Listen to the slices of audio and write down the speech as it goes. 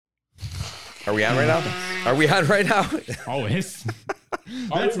Are we on right now? Are we on right now? Always.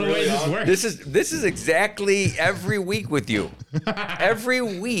 That's the way this works. This is exactly every week with you. Every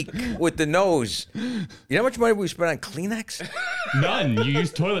week with the nose. You know how much money we spent on Kleenex? None. You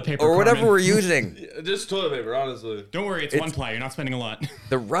use toilet paper. Or whatever Carmen. we're using. Just toilet paper, honestly. Don't worry, it's one ply. You're not spending a lot.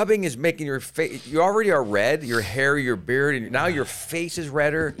 The rubbing is making your face. You already are red. Your hair, your beard, and now your face is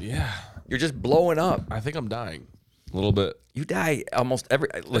redder. Yeah. You're just blowing up. I think I'm dying. A little bit. You die almost every.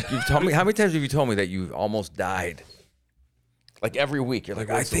 Look, you've told me how many times have you told me that you almost died? Like every week, you're like,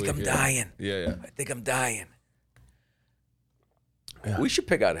 I think I'm dying. Yeah. I think I'm dying. Yeah. We should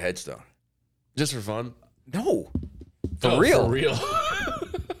pick out a headstone. Just for fun? No, for real. For real.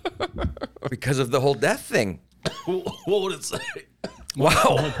 Because of the whole death thing. What would it say? Wow. The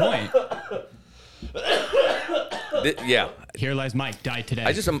whole point. Yeah. Here lies Mike. Died today.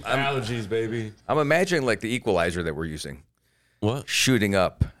 I'm Allergies, baby. I'm imagining like the equalizer that we're using. What? Shooting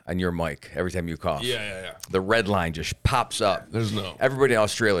up on your mic every time you cough. Yeah. The red line just pops up. There's no. Everybody in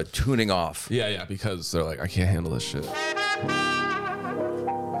Australia tuning off. Yeah, because they're like, I can't handle this shit.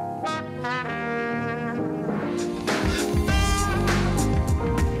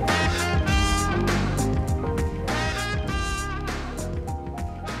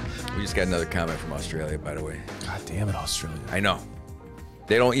 We just got another comment from Australia, by the way. God damn it, Australia. I know.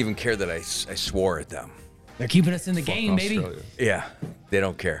 They don't even care that I swore at them. They're keeping us in the game, Australia. baby. Yeah, they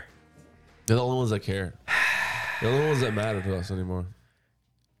don't care. They're the only ones that care. They're the only ones that matter to us anymore.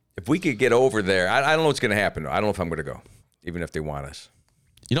 If we could get over there, I don't know what's going to happen. I don't know if I'm going to go, even if they want us.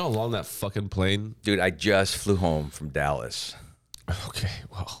 You know how long that fucking plane? Dude, I just flew home from Dallas, Okay,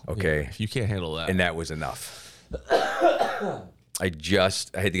 well. Okay. yeah, if you can't handle that. and that was enough. I had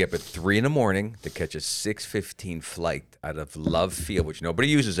to get up at 3 a.m. to catch a 6:15 flight out of Love Field, which nobody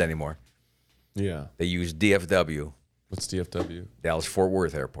uses anymore. yeah. They use DFW, What's DFW? Dallas Fort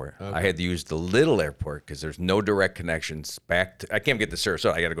Worth Airport. I had to use the little airport because there's no direct connections back to, I can't get to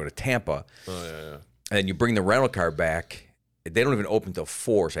Sarasota. I got to go to Tampa. Oh, yeah. And then you bring the rental car back. They don't even open until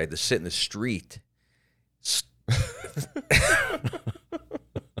 4, so I had to sit in the street.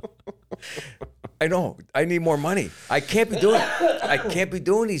 I know. I need more money. I can't be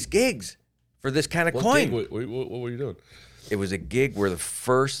doing these gigs for this kind of coin. What were you doing? It was a gig where the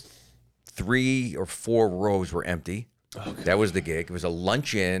first 3 or 4 rows were empty. Okay. That was the gig. It was a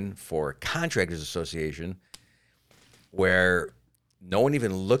luncheon for a contractors association where no one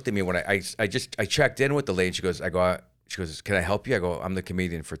even looked at me when I checked in with the lady. She goes, can I help you? I go, I'm the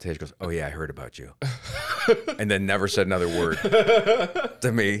comedian for today. She goes, oh yeah, I heard about you. And then never said another word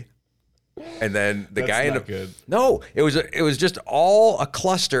to me. And then the guy in the good. No, it was just all a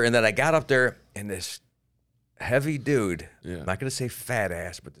cluster. And then I got up there and this heavy dude, I'm not gonna say fat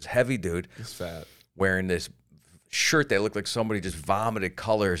ass, but this heavy dude, He's fat. wearing this shirt that looked like somebody just vomited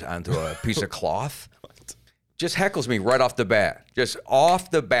colors onto a piece of cloth. Just heckles me right off the bat. Just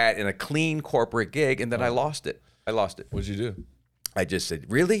off the bat in a clean corporate gig, and then I lost it. What'd you do? I just said,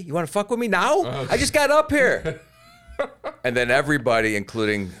 really? You want to fuck with me now? I just got up here. And then everybody,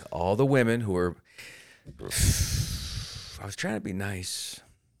 including all the women who were, I was trying to be nice.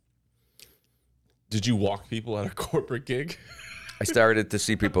 Did you walk people at a corporate gig? I started to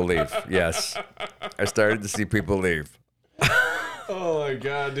see people leave. Yes. I started to see people leave. Oh my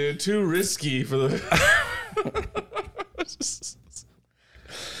God, dude. Too risky for the...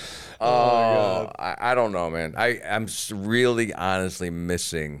 I don't know, man. I'm really honestly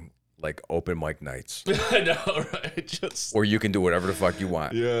missing like open mic nights I know, right? where you can do whatever the fuck you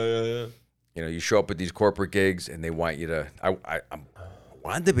want. Yeah. You know, you show up at these corporate gigs and they want you to. I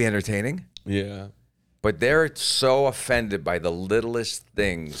want to be entertaining, Yeah. but they're so offended by the littlest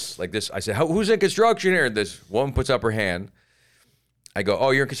things like this. I said, "Who's in construction here?" This woman puts up her hand. I go, "Oh,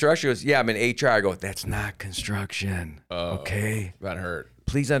 you're in construction?" She goes, "Yeah, I'm in HR." I go, "That's not construction." Okay. That hurt.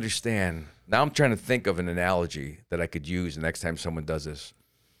 Please understand. Now I'm trying to think of an analogy that I could use the next time someone does this.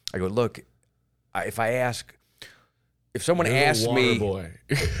 I go, look, if someone asks me, boy.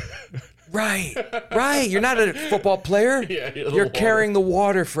 right, you're not a football player. Yeah, you're carrying the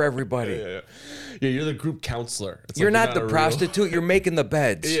water for everybody. Yeah, you're the group counselor. It's You're like not the a prostitute. You're making the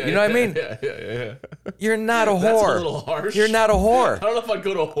beds. You know what I mean? Yeah. You're not a whore. That's a little harsh. You're not a whore. I don't know if I'd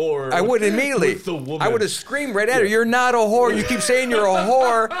go to whore. I would immediately. With the woman. I would have screamed right at her. You're not a whore. You keep saying you're a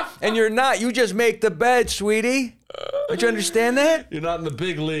whore, and you're not. You just make the bed, sweetie. Don't you understand that? You're not in the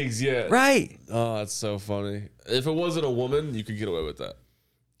big leagues yet. Right. Oh, that's so funny. If it wasn't a woman, you could get away with that.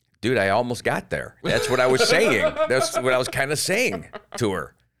 Dude, I almost got there. That's what I was saying. That's what I was kind of saying to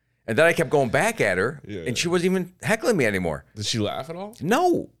her. And then I kept going back at her, and she wasn't even heckling me anymore. Did she laugh at all?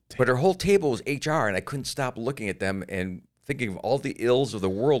 No. But her whole table was HR, and I couldn't stop looking at them and thinking of all the ills of the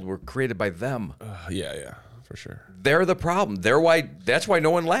world were created by them. Yeah, for sure. They're the problem. That's why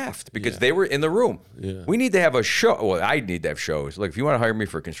no one laughed, because they were in the room. Yeah. We need to have a show. Well, I need to have shows. Like, if you want to hire me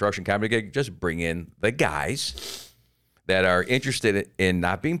for a construction comedy gig, just bring in the guys that are interested in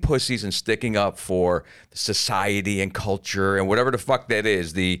not being pussies and sticking up for society and culture and whatever the fuck that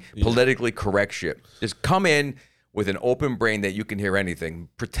is, the politically correct shit. Just come in with an open brain that you can hear anything.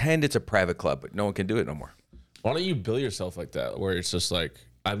 Pretend it's a private club, but no one can do it no more. Why don't you bill yourself like that, where it's just like,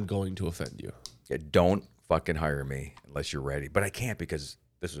 I'm going to offend you? Yeah, don't fucking hire me unless you're ready. But I can't, because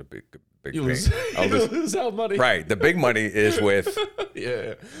this is a big You thing. lose, I'll you just- lose out money. Right. The big money is with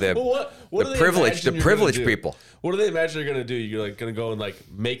Yeah. the, Well, what do the they privileged, imagine the you're privileged gonna do? people. What do they imagine you're gonna do? You're like gonna go and like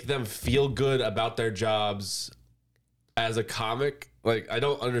make them feel good about their jobs as a comic? Like, I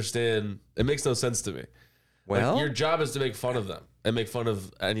don't understand. It makes no sense to me. Well, Like, your job is to make fun of them and make fun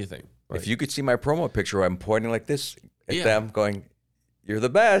of anything. Like, if you could see my promo picture where I'm pointing like this at Yeah. them, going, "You're the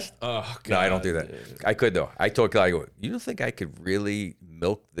best." oh god, No, I don't do that. I could, though. I told Kelly, I go, "You don't think I could really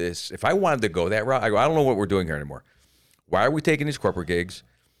milk this? If I wanted to go that route," I go, "I don't know what we're doing here anymore. Why are we taking these corporate gigs?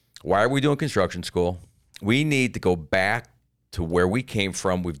 Why are we doing construction school? We need to go back to where we came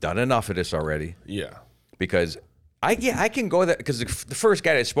from. We've done enough of this already." Yeah. Because I can go that, because the first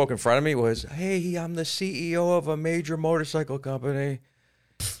guy that spoke in front of me was, "Hey, I'm the CEO of a major motorcycle company,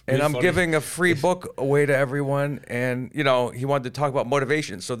 and I'm funny. giving a free book away to everyone." And, you know, he wanted to talk about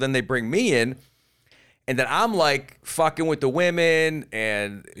motivation. So then they bring me in, and then I'm like fucking with the women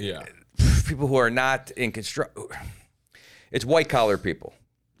and Yeah. people who are not in construction. It's white collar people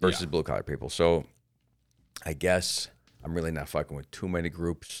versus Yeah. blue collar people. So I guess I'm really not fucking with too many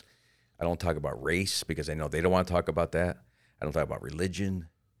groups. I don't talk about race because I know they don't want to talk about that. I don't talk about religion.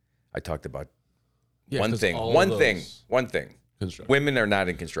 I talked about Yeah, one 'cause thing. all One those- thing. Construction. Women are not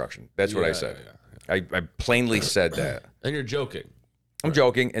in construction. That's what I Yeah, said. yeah, I plainly said that. And you're joking. I'm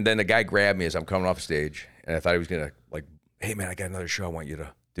joking. And then the guy grabbed me as I'm coming off stage, and I thought he was gonna like, "Hey man, I got another show I want you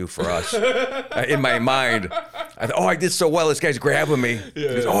to do for us." In my mind, I thought, "Oh, I did so well. This guy's grabbing me." He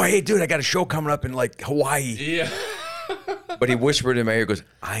goes, "Oh, hey dude, I got a show coming up in like Hawaii." Yeah. But he whispered in my ear, he goes,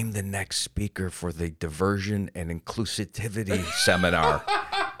 "I'm the next speaker for the diversion and inclusivity seminar."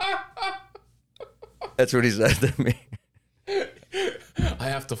 That's what he said to me. I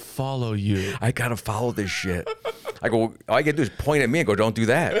have to follow you. I gotta follow this shit. I go, all I gotta do is point at me and go, "Don't do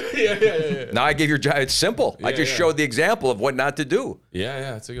that." Yeah. Now I give your job. It's simple. I just yeah. showed the example of what not to do. Yeah,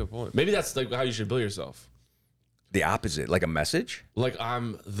 that's a good point. Maybe that's like how you should bill yourself. The opposite, like a message. Like,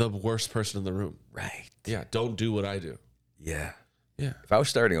 I'm the worst person in the room. Right. Yeah, don't do what I do. Yeah. Yeah. If I was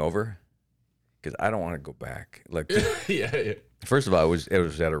starting over, because I don't want to go back. Like, yeah. first of all, it was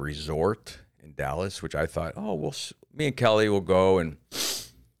at a resort in Dallas, which I thought, oh, me and Kelly will go and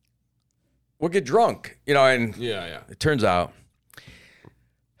we'll get drunk, you know. And Yeah. it turns out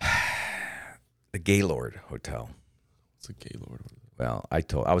the Gaylord Hotel. It's a Gaylord. Well,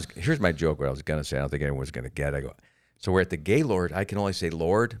 here's my joke. What I was gonna say, I don't think anyone was gonna get. I go, so we're at the Gaylord. I can only say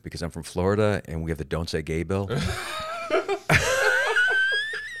Lord because I'm from Florida, and we have the "Don't Say Gay" bill.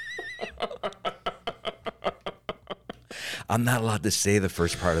 I'm not allowed to say the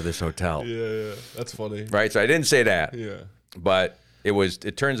first part of this hotel, Yeah. That's funny. right? So I didn't say that, Yeah. but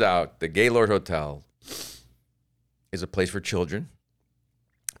it turns out the Gaylord Hotel is a place for children.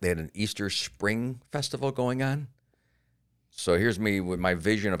 They had an Easter spring festival going on. So here's me with my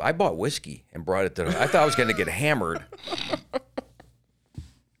vision of, I bought whiskey and brought it to I thought I was going to get hammered.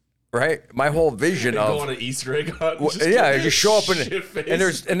 Right? My whole vision Go on of, an Easter egg hunt. well, yeah, you show up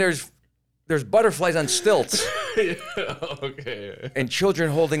Shit-faced. and there's butterflies on stilts Yeah, okay. and children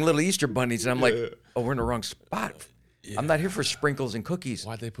holding little Easter bunnies. And I'm like, oh, we're in the wrong spot. I'm not here for sprinkles and cookies.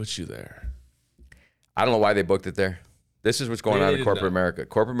 Why'd they put you there? I don't know why they booked it there. This is what's going Maybe on they in didn't corporate know. America.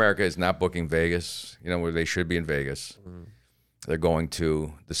 Corporate America is not booking Vegas, you know, where they should be in Vegas. They're going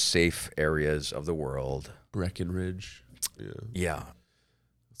to the safe areas of the world. Breckenridge. Yeah. Yeah.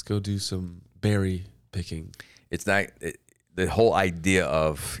 Let's go do some berry picking. It's not the whole idea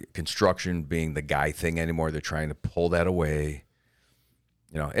of construction being the guy thing anymore. They're trying to pull that away.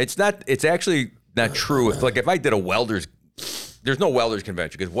 You know, it's actually not true. If I did a welders, there's no welders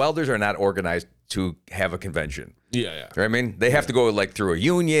convention because welders are not organized to have a convention. Yeah. You know what I mean? They have to go like through a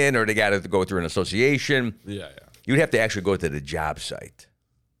union or they got to go through an association. Yeah. You'd have to actually go to the job site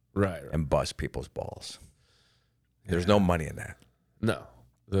Right. and bust people's balls. There's no money in that. No.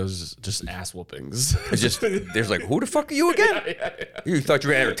 Those just ass whoopings. It's just there's like, who the fuck are you again? You thought you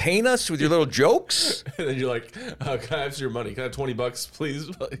were gonna entertain us with your little jokes? And then you're like, can I have your money? Can I have $20, please?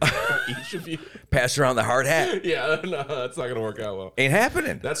 Each of you. Pass around the hard hat. Yeah, no, that's not gonna work out well. Ain't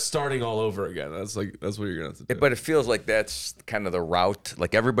happening. That's starting all over again. That's what you're gonna have to do. But it feels like that's kind of the route.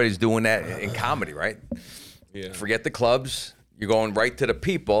 Like everybody's doing that in comedy, right? Yeah. Forget the clubs. You're going right to the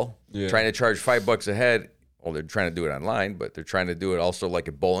people, trying to charge $5 a head. Well, they're trying to do it online, but they're trying to do it also like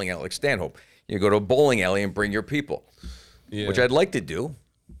a bowling alley, like Stanhope. You go to a bowling alley and bring your people, which I'd like to do.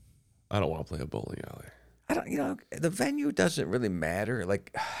 I don't want to play a bowling alley. I don't, the venue doesn't really matter.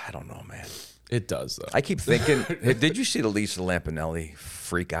 Like, I don't know, man. It does, though. I keep thinking, hey, did you see the Lisa Lampanelli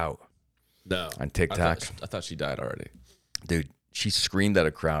freak out No. on TikTok? I thought she died already. Dude, she screamed at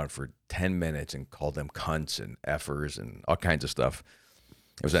a crowd for 10 minutes and called them cunts and effers and all kinds of stuff.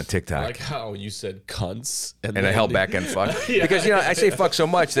 It was on TikTok. I like how you said cunts. And I held back on fuck. Because, I say fuck so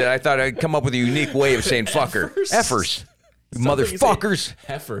much that I thought I'd come up with a unique way of saying fucker. Effers. You motherfuckers.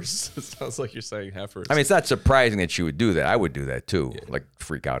 Heifers. It sounds like you're saying heifers. I mean, it's not surprising that she would do that. I would do that too. Like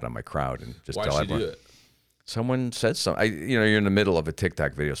freak out on my crowd and just Why'd tell she everyone. do it? Someone said something. You're in the middle of a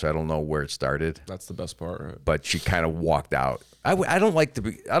TikTok video, so I don't know where it started. That's the best part, right? But she kind of walked out. I don't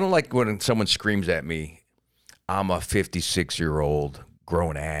like when someone screams at me, I'm a 56-year-old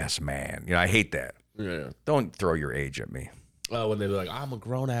grown ass man. I hate that. Yeah. Don't throw your age at me. Oh, when they be like, I'm a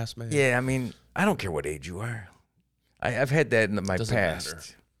grown ass man. Yeah, I mean, I don't care what age you are. I've had that in my Doesn't past. matter.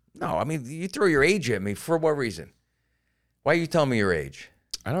 No, I mean, you throw your age at me for what reason? Why are you telling me your age?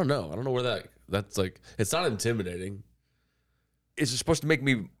 I don't know. I don't know where that's like. It's not intimidating. Is it supposed to make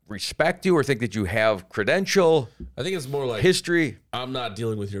me respect you or think that you have credential, I think it's more like history? I'm not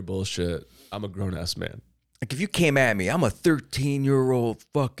dealing with your bullshit. I'm a grown ass man. Like if you came at me, I'm a 13-year-old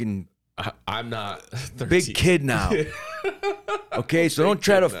fucking I'm not 13. big kid now. Okay, so don't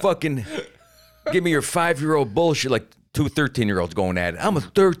try to fucking give me your 5-year-old bullshit like two 13-year-olds going at it. I'm a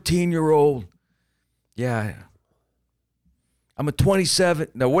 13-year-old. Yeah. I'm a 27.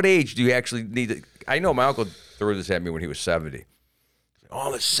 Now, what age do you actually need to? I know my uncle threw this at me when he was 70. Oh,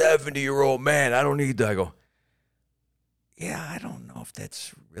 I'm a 70-year-old man. I don't need that. I go, yeah, I don't know if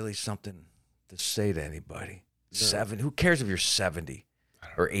that's really something to say to anybody. No. 70. Who cares if you're 70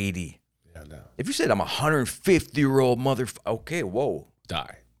 or 80? Yeah, no. If you said I'm a 150-year-old motherfucker, okay, whoa.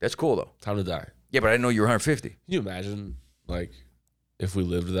 Die. That's cool, though. Time to die. Yeah, but I didn't know you were 150. Can you imagine, like, if we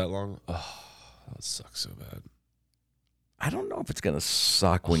lived that long? Oh, that would suck so bad. I don't know if it's going to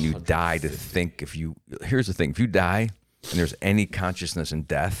suck when you die to think if you... Here's the thing. If you die and there's any consciousness in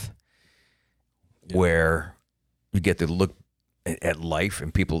death where you get to look at life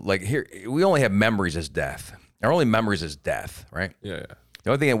and people... Like, here, we only have memories as death. Our only memories is death, right? Yeah.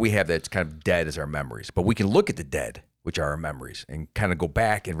 The only thing that we have that's kind of dead is our memories. But we can look at the dead, which are our memories, and kind of go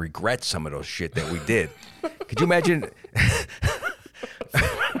back and regret some of those shit that we did. Could you imagine...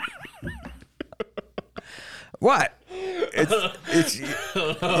 What? It's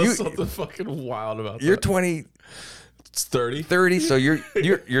something fucking wild about that. You're 20, It's 30. 30, so your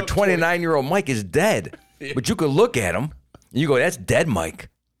 29-year-old Mike is dead. But you could look at him and you go, that's dead Mike.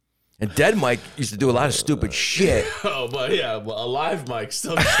 And dead Mike used to do a lot of stupid shit. Oh, but yeah, well, alive Mike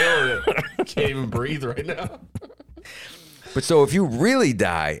still killing it. Can't even breathe right now. But so if you really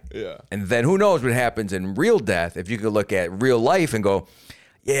die, Yeah. and then who knows what happens in real death, if you could look at real life and go,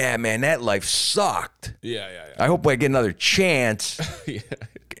 yeah, man, that life sucked. Yeah. I hope I get another chance. Yeah.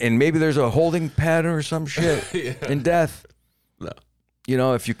 And maybe there's a holding pattern or some shit in death. No. You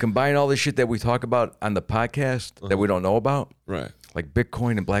know, if you combine all this shit that we talk about on the podcast that we don't know about, Right. like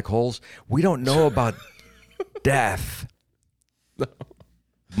Bitcoin and black holes, we don't know about death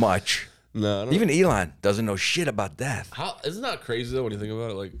much. No. I don't Even Elon doesn't know shit about death. Isn't that crazy though when you think about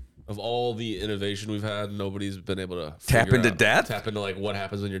it? Like, of all the innovation we've had, nobody's been able to Tap figure into out- death? Tap into like what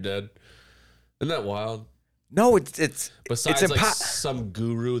happens when you're dead. Isn't that wild? No, it's Besides it's like some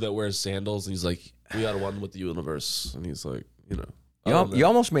guru that wears sandals and he's like, we got one with the universe, and he's like, other than you that-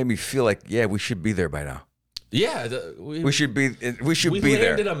 almost made me feel like, yeah, we should be there by now. yeah, We should be we be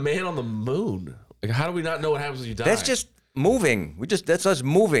landed there. a man on the moon. Like, how do we not know what happens when you die? That's just moving. That's us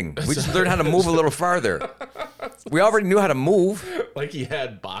moving. We just learned how to move a little farther. We already knew how to move. like he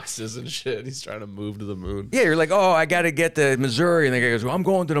had boxes and shit. He's trying to move to the moon. Yeah, you're like, oh, I got to get to Missouri. And the guy goes, well, I'm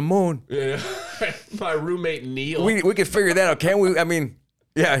going to the moon. Yeah, my roommate Neil. We could figure that out, can't we? I mean,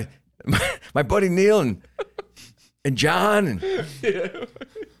 yeah, my buddy Neil and John, and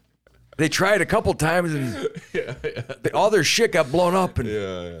they tried a couple times, and all their shit got blown up. And,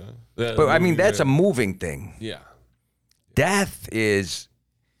 yeah. but I mean, that's a moving thing. yeah. Death is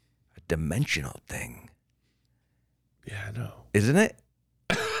a dimensional thing, Yeah, I know. isn't it?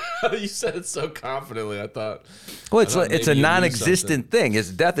 You said it so confidently. I thought. Well, I it's thought it's maybe a you knew non-existent thing.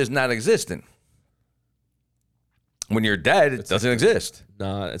 His death is non-existent. When you're dead, it doesn't exist.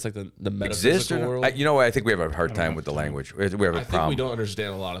 Nah, it's like the Exist or metaphysical not? world. You know what? I think we have a hard time with the language. We have a I think problem. we don't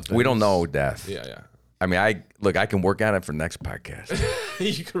understand a lot of things. We don't know death. Yeah. I mean, I can work on it for next podcast.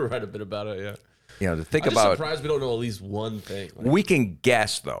 You can write a bit about it. Yeah. You know, to think I'm just about. surprised we don't know at least one thing. Like, We can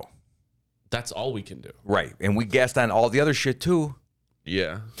guess though, that's all we can do. right? And we guessed on all the other shit too,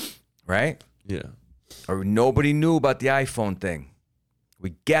 Yeah. right? Yeah. Or nobody knew about the iPhone thing.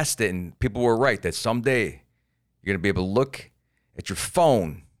 We guessed it, and people were right that someday you're gonna be able to look at your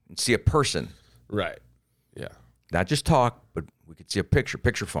phone and see a person, Right. Yeah. not just talk, but we could see a picture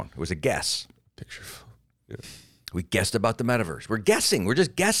phone. It was a guess. Picture phone. Yeah. We guessed about the metaverse. We're guessing. We're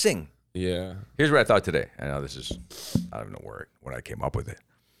just guessing. Yeah. Here's what I thought today. I know this is, I don't know when I came up with it.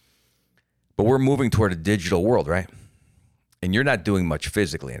 But we're moving toward a digital world, right? And you're not doing much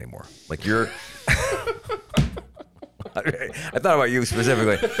physically anymore. Like you're, I thought about you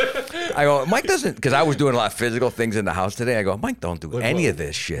specifically. I go, Mike doesn't, because I was doing a lot of physical things in the house today. I go, Mike, don't do any of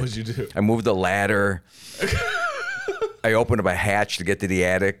this shit. What'd you do? I moved the ladder. I opened up a hatch to get to the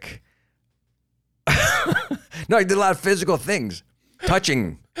attic. No, I did a lot of physical things.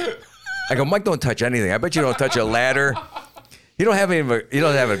 Touching. I go, Mike, don't touch anything. I bet you don't touch a ladder. You don't have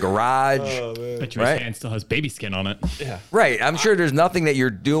a garage. Bet your Right. hand still has baby skin on it. Yeah. Right. I'm sure there's nothing that you're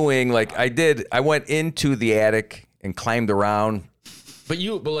doing. Like I did. I went into the attic and climbed around. But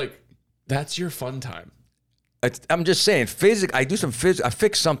like, that's your fun time. I'm just saying, I do some physical. I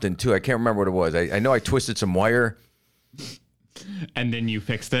fixed something too. I can't remember what it was. I know I twisted some wire. And then you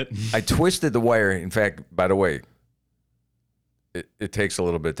fixed it. I twisted the wire. In fact, by the way, it takes a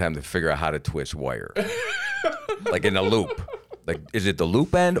little bit of time to figure out how to twist wire. Like in a loop. Like, is it the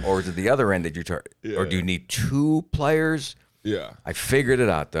loop end or is it the other end that you turn? Or do you need two pliers? Yeah. I figured it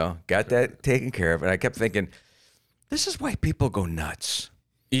out though. Got that taken care of. And I kept thinking, this is why people go nuts.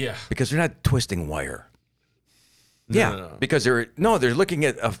 Yeah. Because they're not twisting wire. Yeah. No. Because they're looking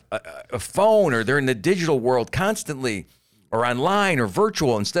at a phone, or they're in the digital world constantly, or online or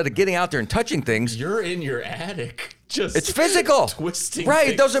virtual, instead of getting out there and touching things. You're in your attic. Just It's physical. twisting. Right. It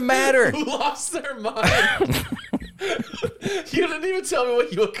things. doesn't matter. Who lost their mind? You didn't even tell me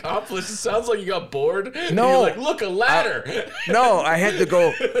what you accomplished. It sounds like you got bored. And No. you're like, look, a ladder. No, I had to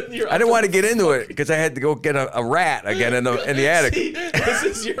go. You're I didn't want to get into it because I had to go get a rat again in the attic. See, this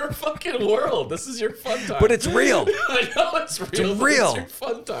is your fucking world. This is your fun time. But it's real. I know it's real. but real. It's your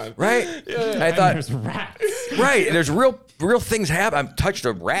fun time. Right? Yeah. I And thought, there's rats. right. There's real things happen. I've touched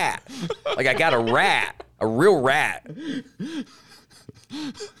a rat. Like I got a real rat.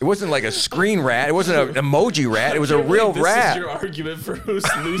 It wasn't like a screen rat. It wasn't an emoji rat. It was a real this rat. is your argument for who's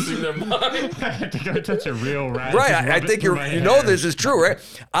losing their mind. I had to go touch a real rat. Right, Just I rub it think through my you know hair. this is true, right?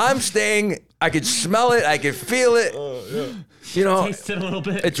 I'm staying. I could smell it. I could feel it. You know, Taste it a little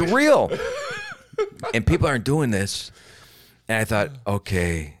bit. it's real. And people aren't doing this. And I thought,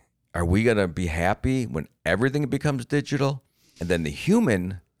 okay, are we gonna be happy when everything becomes digital, and then the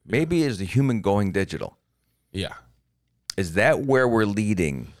human is the human going digital? Yeah. Is that where we're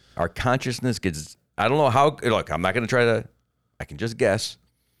leading? Our consciousness gets. I don't know how. Look, I'm not gonna try to. I can just guess.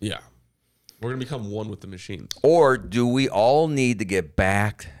 Yeah. We're going to become one with the machines. Or do we all need to get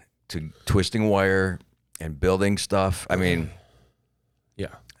back to twisting wire and building stuff? I mean, Yeah.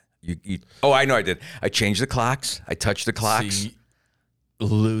 you oh, I know I did. I changed the clocks. I touched the clocks. See,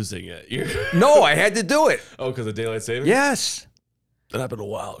 losing it. You're No, I had to do it. oh, because of daylight savings? Yes. That happened a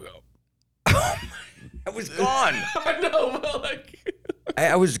while ago. I was gone. I know, but like...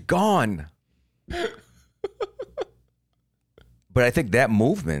 I was gone. But I think that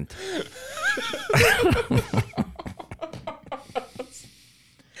movement.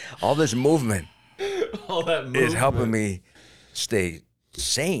 All this movement all that movement. is helping me stay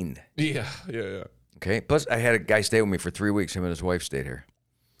sane. Yeah. Okay. Plus, I had a guy stay with me for 3 weeks. Him and his wife stayed here.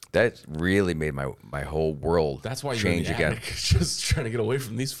 That really made my whole world That's why you're change in the again. attic, just trying to get away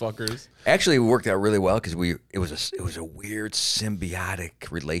from these fuckers. Actually, it worked out really well because it was a weird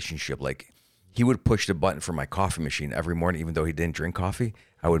symbiotic relationship. Like he would push the button for my coffee machine every morning, even though he didn't drink coffee.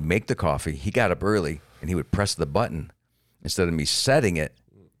 I would make the coffee. He got up early and he would press the button instead of me setting it,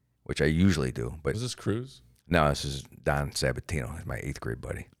 which I usually do. But Was this Cruz? no, this is Don Sabatino, he's my 8th grade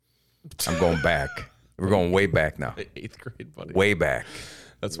buddy. I'm going back. We're going way back now. 8th grade, buddy. Way back.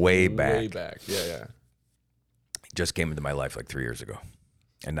 That's way back. Way back. Yeah. He just came into my life like 3 years ago.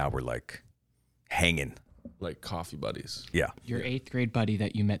 And now we're like hanging. Like coffee buddies. Yeah. Your 8th grade buddy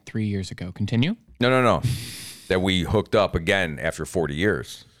that you met 3 years ago. Continue. No. That we hooked up again after 40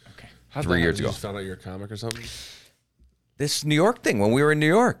 years. Okay. How'd 3 that years happen? You ago. just found out you're a comic or something? this New York thing when we were in New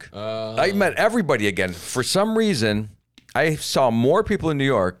York. I met everybody again. For some reason, I saw more people in New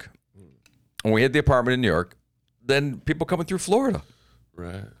York when we had the apartment in New York than people coming through Florida.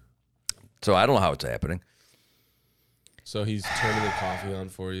 Right. So I don't know how it's happening. So he's turning the coffee on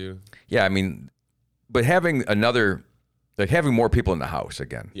for you. Yeah, I mean, but having having more people in the house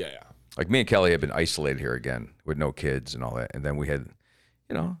again. Yeah. Like me and Kelly have been isolated here again with no kids and all that. And then we had,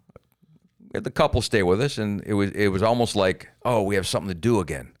 we had the couple stay with us, and it was almost like, oh, we have something to do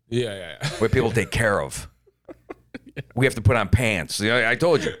again. Yeah. Where people take care of. We have to put on pants. I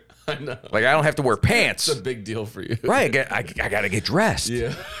told you. I know. Like, I don't have to wear pants. It's a big deal for you. Right. I got to get dressed.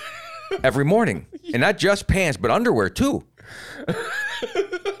 Yeah. Every morning. And not just pants, but underwear too.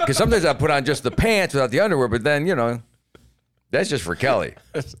 Because sometimes I put on just the pants without the underwear, but then, that's just for Kelly.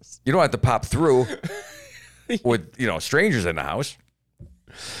 You don't have to pop through with, strangers in the house.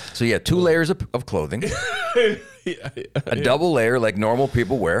 So, yeah, 2 layers of clothing. A double layer like normal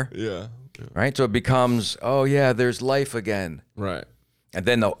people wear. Yeah. Right? So it becomes, oh, yeah, there's life again. Right. And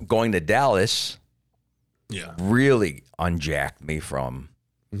then going to Dallas really unjacked me from,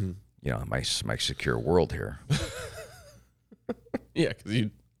 my secure world here. Yeah, because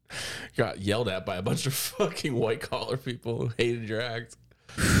you got yelled at by a bunch of fucking white-collar people who hated your act.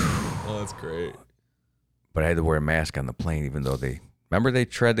 Oh, that's great. But I had to wear a mask on the plane, even though they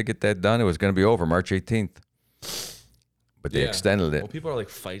tried to get that done. It was going to be over March 18th. But they extended it. Well, people are like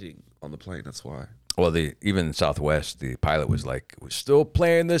fighting on the plane. That's why. Well, even in Southwest, the pilot was like, we're still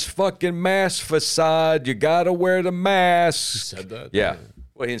playing this fucking mask facade. You got to wear the mask. He said that? Yeah.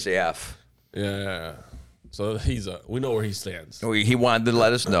 Well, he didn't say F. Yeah. So we know where he stands. He wanted to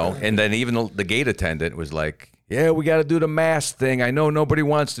let us know. And then even the gate attendant was like, yeah, we got to do the mask thing. I know nobody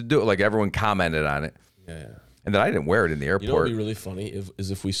wants to do it. Like, everyone commented on it. Yeah. And then I didn't wear it in the airport. You know what would be really funny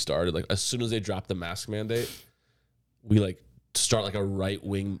if we started, like, as soon as they dropped the mask mandate, we, like, start, like, a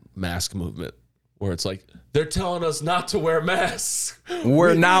right-wing mask movement. Where it's like, they're telling us not to wear masks.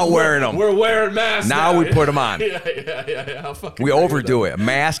 We're now wearing them. We're wearing masks now. We put them on. Yeah. How fucking we great overdo it. A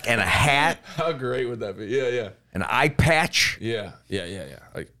mask and a hat. How great would that be? Yeah. An eye patch. Yeah.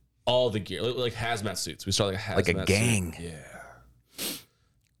 Like all the gear, like hazmat suits. We start like a hazmat like a gang. Suit.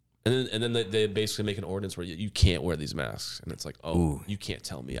 Yeah. And then they basically make an ordinance where you can't wear these masks, and it's like, you can't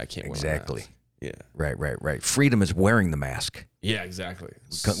tell me I can't wear a mask. Yeah. Right. Freedom is wearing the mask. Yeah, exactly.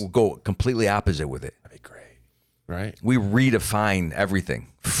 We'll go completely opposite with it. That'd be great. Right? We redefine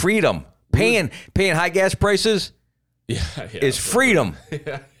everything. Freedom. Paying high gas prices is freedom.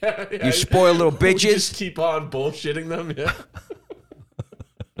 You spoil little bitches. We just keep on bullshitting them. Yeah.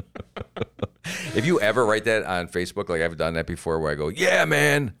 If you ever write that on Facebook, like I've done that before, where I go, yeah,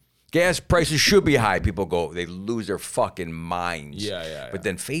 man, gas prices should be high. People go, they lose their fucking minds. Yeah. But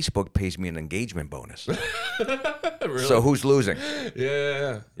then Facebook pays me an engagement bonus. Really? So who's losing?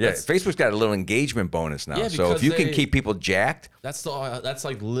 Yeah. Facebook's got a little engagement bonus now. Yeah, so if you can keep people jacked. That's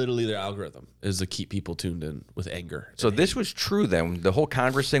like literally their algorithm is to keep people tuned in with anger. So this was true then. The whole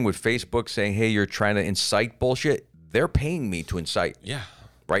Congress thing with Facebook saying, hey, you're trying to incite bullshit. They're paying me to incite. Yeah.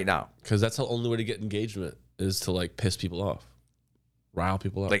 Right now. Because that's the only way to get engagement is to like piss people off. Rile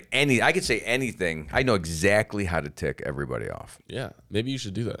people up. Like I could say anything. I know exactly how to tick everybody off. Yeah, maybe you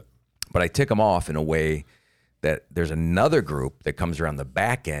should do that. But I tick them off in a way that there's another group that comes around the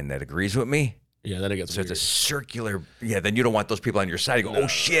back end that agrees with me. Yeah, then it gets so weird. It's a circular. Yeah, then you don't want those people on your side. You go, oh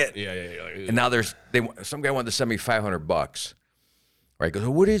shit. Yeah. And now some guy wanted to send me $500. Right? Goes,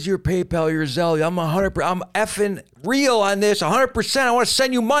 what is your PayPal, your Zelle? I'm effing real on this, 100%. I want to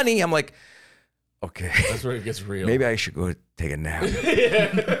send you money. I'm like, okay. That's where it gets real. Maybe I should go take a nap.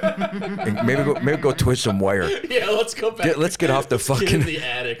 maybe go twist some wire. Yeah, let's go back. Let's get off the fucking. Get in the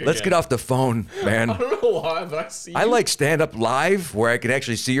attic again. Let's get off the phone, man. I don't know why, but I see. I like stand up live where I can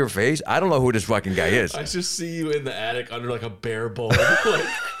actually see your face. I don't know who this fucking guy is. I just see you in the attic under like a bare bowl, like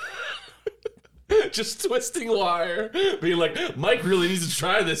just twisting wire, being like, Mike really needs to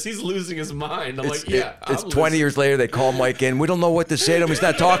try this. He's losing his mind. I'm like, yeah. It's 20 years later. They call Mike in. We don't know what to say to him. He's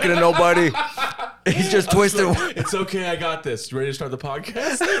not talking to nobody. He's just twisted. Like, it's okay. I got this. You ready to start the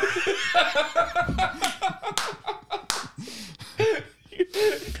podcast?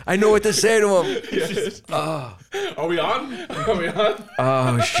 I know what to say to him. Yes. Are we on?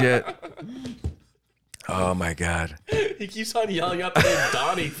 Oh, shit. Oh, my God. He keeps on yelling out the name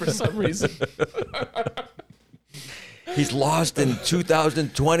Donnie for some reason. He's lost in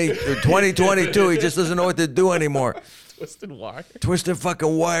 2020 or 2022. He just doesn't know what to do anymore. Twisted wire. Twisted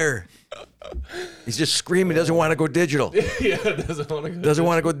fucking wire. He's just screaming. Doesn't want to go digital. Yeah, doesn't want to go. Doesn't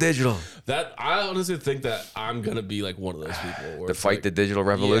want to go digital. That I honestly think that I'm gonna be like one of those people to fight like, the digital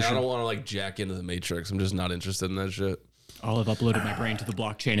revolution. Yeah, I don't want to like jack into the Matrix. I'm just not interested in that shit. I'll have uploaded my brain to the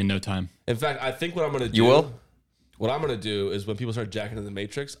blockchain in no time. In fact, I think what I'm gonna do. You will? What I'm gonna do is when people start jacking in the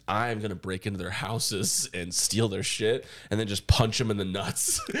Matrix, I'm gonna break into their houses and steal their shit, and then just punch them in the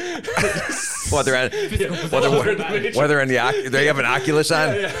nuts. While they're at, while they're in the, they have an Oculus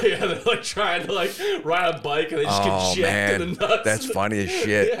on. Yeah, they're like trying to like ride a bike and they just Oh get jacked man, in the nuts. that's funny as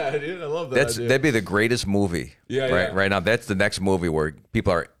shit. Yeah, dude, I love that. idea. That'd be the greatest movie. Yeah, right. yeah. Right now, that's the next movie where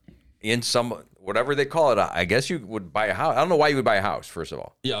people are in some whatever they call it. I guess you would buy a house. I don't know why you would buy a house. First of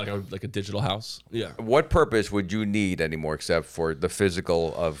all, Yeah, like a digital house. Yeah. what purpose would you need anymore except for the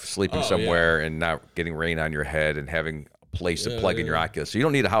physical of sleeping Oh, somewhere and not getting rain on your head and having a place to plug in your Oculus? So you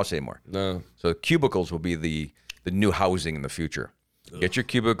don't need a house anymore. No. So cubicles will be the new housing in the future. Get your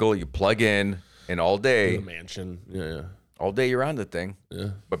cubicle, you plug in, and all day, The mansion. Yeah. all day you're on the thing. Yeah.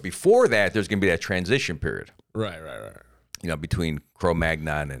 But before that, there's gonna be that transition period. Right. You know, between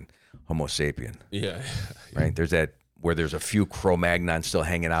Cro-Magnon and Homo sapien, Yeah. right? There's that where there's a few Cro-Magnons still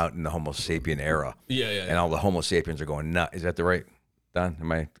hanging out in the Homo sapien era, Yeah. and all the Homo sapiens are going nuts. Is that the right, Don?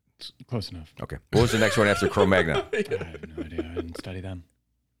 Am I Close enough. okay? What was the next one after Cro-Magnon? I have no idea. I didn't study them.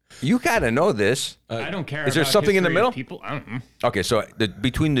 You gotta know this. I don't care. is there about something in the history middle? of People, I don't know. Okay, so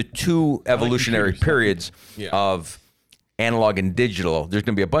between the two evolutionary computers. periods Yeah. of analog and digital, there's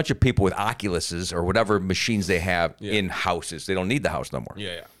going to be a bunch of people with Oculuses or whatever machines they have in houses. They don't need the house no more.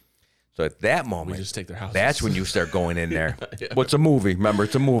 Yeah. So at that moment, just take their houses. that's when you start going in there. What's a movie? Remember,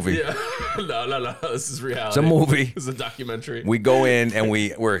 it's a movie. Yeah. No. This is reality. It's a movie. This is a documentary. We go in and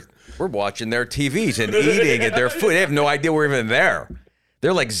we're watching their TVs and eating at their food. They have no idea we're even there.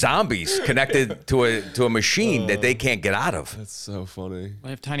 They're like zombies connected to a machine that they can't get out of. That's so funny. I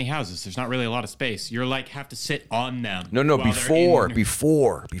have tiny houses. There's not really a lot of space. You're like have to sit on them. No, while they're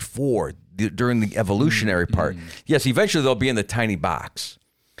before during the evolutionary part. Yes, eventually they'll be in the tiny box,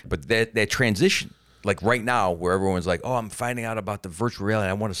 but that transition, like right now, where everyone's like, "Oh, I'm finding out about the virtual reality.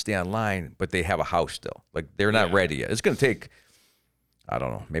 I want to stay online," but they have a house still. Like they're not ready yet. It's going to take, I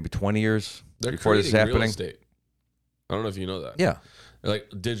don't know, maybe 20 years They're before this is creating real happening. estate. I don't know if you know that. Yeah, They're like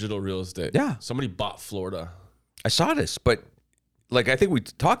digital real estate. Yeah. Somebody bought Florida. I saw this, but like I think we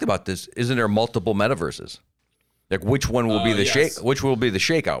talked about this. Isn't there multiple metaverses? Like which one will be the yes. Which will be the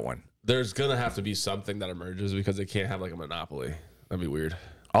shakeout one? There's gonna have to be something that emerges because they can't have like a monopoly. That'd be weird.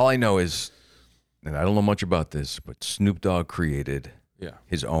 All I know is, and I don't know much about this, but Snoop Dogg created Yeah.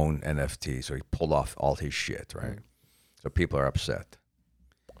 his own NFT, so he pulled off all his shit, right? So people are upset.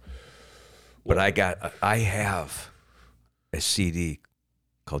 But I have a CD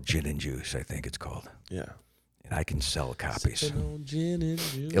called Gin and Juice, I think it's called, Yeah. and I can sell copies Sipping on gin and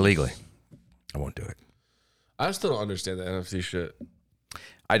juice. illegally. I won't do it. I still don't understand the NFT shit.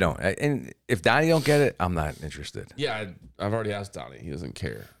 I don't. And if Donnie don't get it, I'm not interested. Yeah, I've already asked Donnie. He doesn't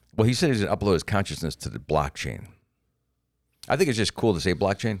care. Well, he said he's going to upload his consciousness to the blockchain. I think it's just cool to say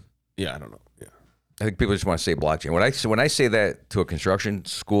blockchain. Yeah, I don't know. Yeah. I think people just want to say blockchain. When I say that to a construction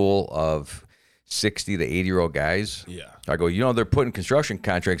school of 60 to 80-year-old guys, Yeah. I go, they're putting construction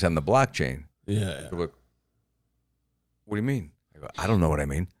contracts on the blockchain. Yeah. They look, what do you mean? I go, I don't know what I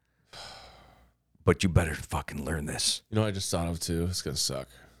mean. But you better fucking learn this. You know what I just thought of too? It's gonna suck.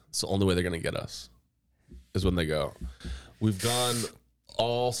 It's the only way they're gonna get us is when they go. We've gone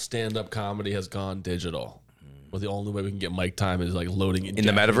all stand-up comedy has gone digital. Well, the only way we can get mic time is like loading In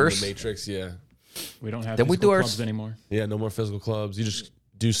the metaverse? the Matrix. Yeah. We don't have Then we physical do our clubs anymore. Yeah. No more physical clubs. You just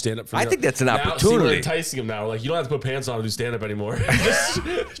do stand-up. For I now. think that's an Now, see, we're opportunity. enticing them now. We're like, you don't have to put pants on to do stand-up anymore.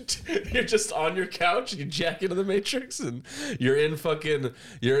 You're just on your couch. You jack into the Matrix, and you're in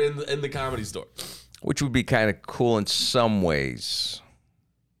the comedy store. Which would be kind of cool in some ways.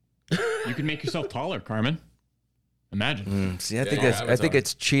 You can make yourself taller, Carmen. Imagine. See, I think yeah, I think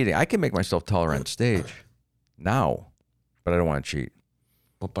it's cheating. I can make myself taller on stage now, but I don't want to cheat.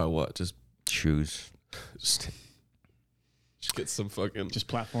 What by what? Just get some fucking Just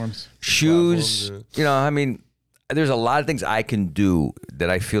platforms. Shoes. platforms, I mean, there's a lot of things I can do that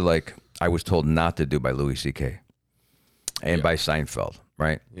I feel like I was told not to do by Louis C.K. and by Seinfeld,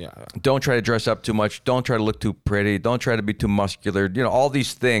 right? yeah. Don't try to dress up too much. Don't try to look too pretty. Don't try to be too muscular. All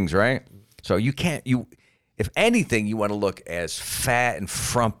these things, right? So you can't, if anything, you want to look as fat and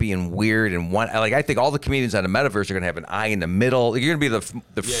frumpy and weird and I think all the comedians on the metaverse are going to have an eye in the middle. You're going to be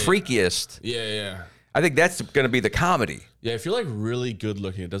the freakiest. Yeah. I think that's going to be the comedy. Yeah, if you're like really good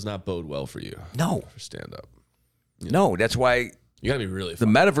looking, it does not bode well for you. No, For stand up. no, that's why You gotta be really the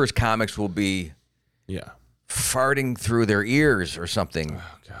metaverse comics will be Yeah. farting through their ears or something.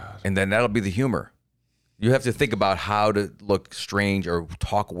 Oh God. And then that'll be the humor. You have to think about how to look strange or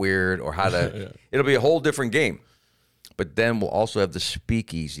talk weird or how to. It'll be a whole different game. But then we'll also have the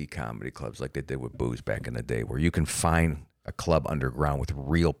speakeasy comedy clubs like they did with Booze back in the day, where you can find a club underground with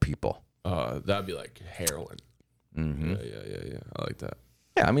real people. That'd be like heroin. Mm-hmm. Yeah. I like that.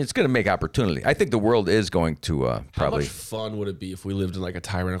 Yeah, I mean, it's going to make opportunity. I think the world is going to How probably. much fun would it be if we lived in like a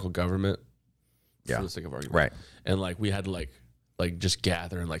tyrannical government? Yeah. For the sake of argument. Right. And like we had to like just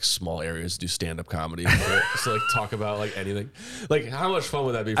gather in like small areas, do stand-up comedy, so like talk about like anything. Like how much fun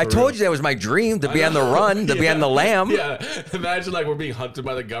would that be? I told you that was my dream, to be on the run, to be on the lam. Yeah, imagine like we're being hunted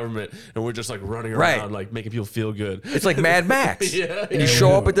by the government and we're just like running around, like making people feel good. It's like Mad Max. Yeah, You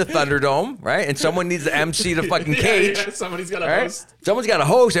show up at the Thunderdome, right? And someone needs to MC the fucking cage. Yeah, somebody's got a Right? host. Someone's got a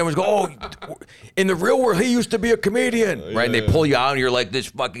host. Everyone's go, oh, in the real world, he used to be a comedian, right? And they pull you out, and you're like this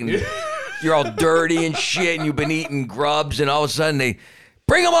fucking, you're all dirty and shit, and you've been eating grubs, and all of a sudden they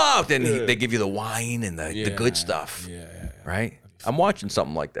bring him out, and they give you the wine and the good stuff, right? I'm watching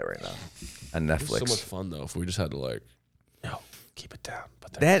something like that right now on Netflix. So much fun though if we just had to like, no, keep it down.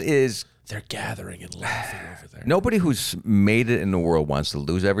 But That is, they're gathering and laughing over there. nobody who's made it in the world wants to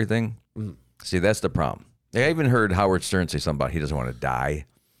lose everything. See, that's the problem. I even heard Howard Stern say something about he doesn't want to die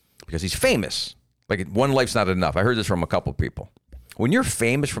because he's famous. Like one life's not enough. I heard this from a couple people. When you're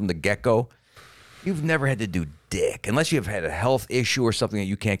famous from the get-go, you've never had to do dick unless you've had a health issue or something that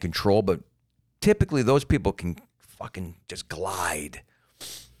you can't control. But typically those people can fucking just glide.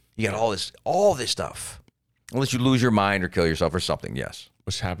 You got all this stuff. Unless you lose your mind or kill yourself or something, yes.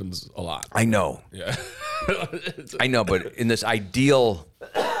 Which happens a lot. I know. Yeah. I know, but in this ideal,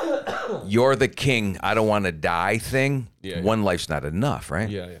 you're the king, I don't want to die thing, one life's not enough, right?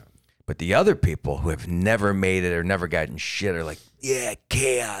 Yeah. But the other people who have never made it or never gotten shit are like, yeah,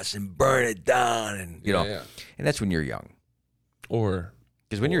 chaos and burn it down. And, you know, and that's when you're young. Or,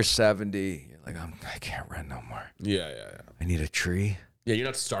 because when you're 70, you're like, I can't run no more. Yeah. I need a tree. Yeah, you're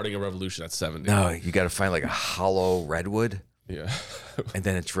not starting a revolution at 70. No, you got to find like a hollow redwood. Yeah. And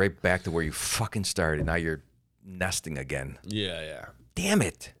then it's right back to where you fucking started. Now you're nesting again. Yeah. Damn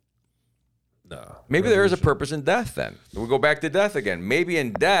it. No. Maybe there is a purpose in death then. We'll go back to death again. Maybe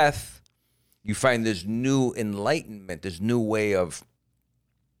in death, you find this new enlightenment, this new way of,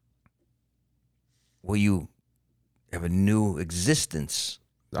 will you have a new existence?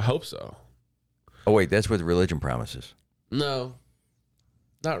 I hope so. Oh, wait, that's what religion promises. No,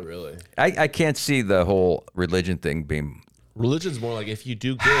 not really. I can't see the whole religion thing being... Religion's more like if you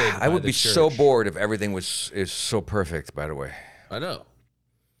do good. I would be so bored if everything is so perfect, by the way. I know.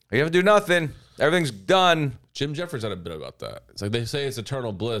 You have to do nothing. Everything's done. Jim Jeffries had a bit about that. It's like they say it's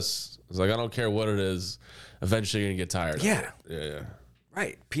eternal bliss. It's like, I don't care what it is. Eventually you're going to get tired. Yeah. Of it. Yeah.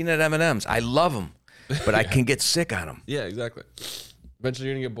 Right. Peanut M&Ms. I love them, but I can get sick on them. Yeah, exactly. Eventually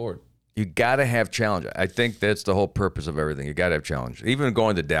you're going to get bored. You got to have challenge. I think that's the whole purpose of everything. You got to have challenge. Even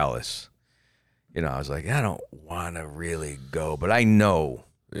going to Dallas, you know, I was like, I don't want to really go, but I know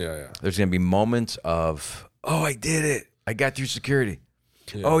Yeah. there's going to be moments of, oh, I did it. I got through security.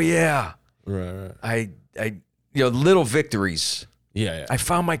 Yeah. Oh, yeah. Right. I, you know, little victories. Yeah. I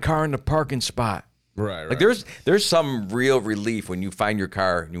found my car in the parking spot. Right. Like there's some real relief when you find your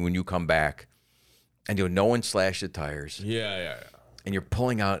car and when you come back and you know, no one slashed the tires. Yeah. And you're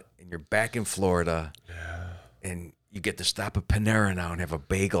pulling out and you're back in Florida. Yeah. And you get to stop at Panera now and have a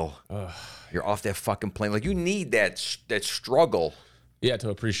bagel. You're off that fucking plane. Like you need that struggle. Yeah, to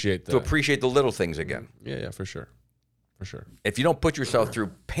appreciate the little things again. Yeah, for sure. If you don't put yourself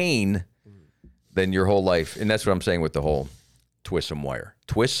through pain, then your whole life, and that's what I'm saying with the whole twist some wire.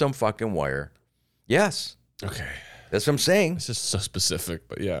 Twist some fucking wire. Yes. Okay. That's what I'm saying. It's just so specific,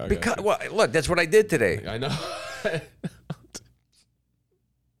 but yeah. Because well, look, that's what I did today. I know.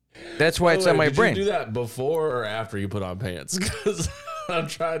 That's why it's on my brain. Did you do that before or after you put on pants? Because I'm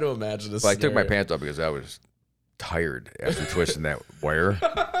trying to imagine this. Well, I took my pants off because I was tired after twisting that wire.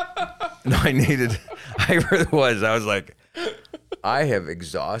 No, I really was. I was like, I have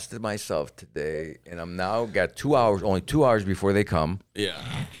exhausted myself today, and I'm now got 2 hours, only 2 hours before they come. Yeah.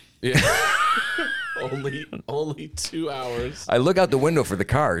 only 2 hours. I look out the window for the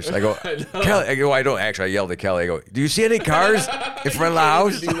cars. I go, Kelly. I don't actually. I yelled at Kelly. I go, do you see any cars in front of the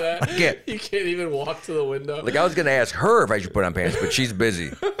house? Do that? I can't. You can't even walk to the window. Like I was gonna ask her if I should put on pants, but she's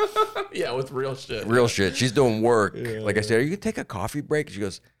busy. Yeah, with real shit. Real shit. She's doing work. Like I said, are you gonna take a coffee break? She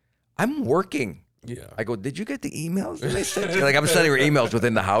goes, I'm working. Yeah. I go, did you get the emails that I sent you? Like I'm sending her emails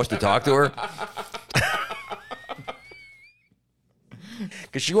within the house to talk to her.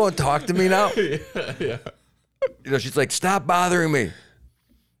 Because she won't talk to me now. Yeah. You know, she's like, stop bothering me.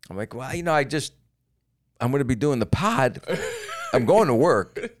 I'm like, well, you know, I'm going to be doing the pod. I'm going to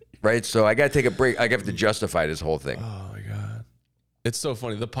work, right? So I got to take a break. I have to justify this whole thing. Oh, my God. It's so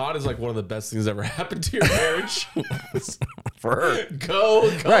funny. The pod is like one of the best things ever happened to your marriage. For her.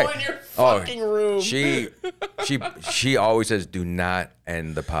 Go Right. in your fucking room. She She always says, "Do not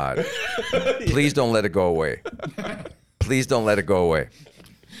end the pod. Please don't let it go away. Please don't let it go away."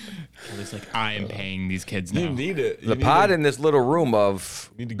 It's like I am paying these kids You now. need it. The pod in this little room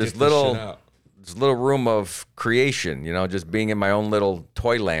of need to this get this little shit out. this little room of creation. You know, just being in my own little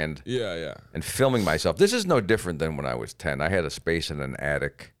toy land Yeah. and filming myself. This is no different than when I was 10. I had a space in an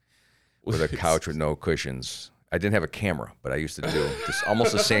attic with a couch with no cushions. I didn't have a camera, but I used to do this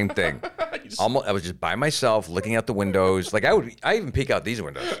almost the same thing. Almost, I was just by myself, looking out the windows. Like I even peek out these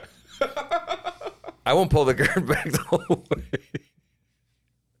windows. I won't pull the curtain back the whole way.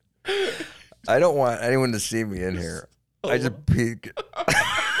 I don't want anyone to see me in here. I just peek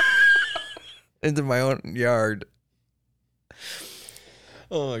into my own yard.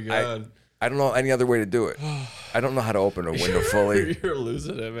 Oh my god. I don't know any other way to do it. I don't know how to open a window fully. You're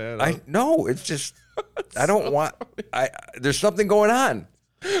losing it, man. I know it's just I don't want. There's something going on,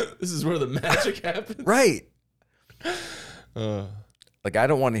 This is where the magic happens. right? Like I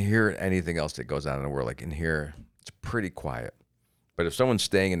don't want to hear anything else that goes on in the world. Like in here, it's pretty quiet. But if someone's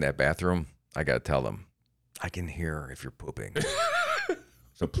staying in that bathroom, I gotta tell them, I can hear if you're pooping.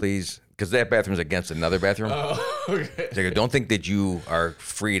 So please, because that bathroom's against another bathroom. Oh, okay. So I don't think that you are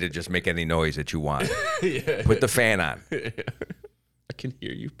free to just make any noise that you want. Yeah. Put the fan on. I can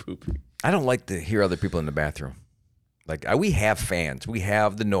hear you pooping. I don't like to hear other people in the bathroom. Like we have fans. We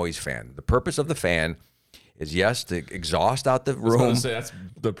have the noise fan. The purpose of the fan is yes to exhaust out the I was room, gonna say that's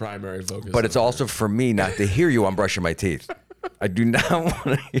the primary focus. but it's also for me not to hear you. I'm brushing my teeth. I do not want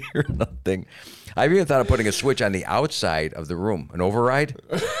to hear nothing. I've even thought of putting a switch on the outside of the room, an override.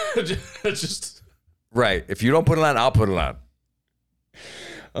 just. Right. If you don't put it on, I'll put it on.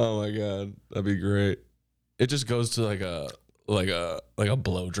 Oh my god, that'd be great. It just goes to like a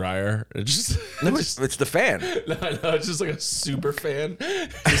blow dryer. It just No, it's the fan. no, it's just like a super fan.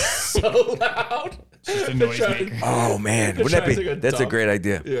 Just so loud. Just a noisemaker. Oh man, wouldn't that Trying to be? take a That's a dump. great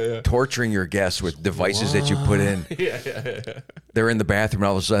idea. Yeah. Torturing your guests with devices that you put in. Yeah. They're in the bathroom, and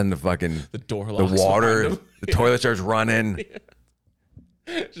all of a sudden the fucking The door the locks. water, behind 'em. the toilet starts running.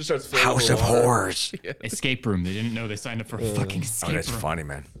 Just starts filling House with of water. Horrors. Escape room. They didn't know they signed up for a fucking escape Oh, that's room. funny,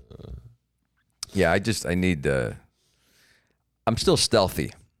 man. Yeah, I need I'm still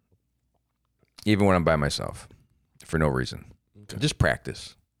stealthy, even when I'm by myself, for no reason. Just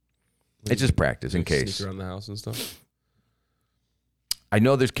practice. It's just practice in case. Sneak around the house and stuff. I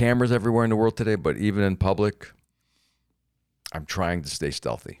know there's cameras everywhere in the world today, but even in public, I'm trying to stay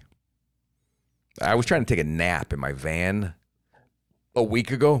stealthy. I was trying to take a nap in my van a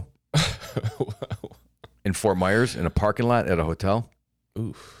week ago in Fort Myers in a parking lot at a hotel.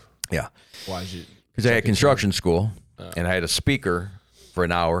 Oof. Yeah. Why'd you? Because I had construction school and I had a speaker for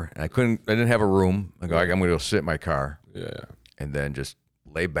an hour and I didn't have a room. I go, I'm going to go sit in my car Yeah. and then just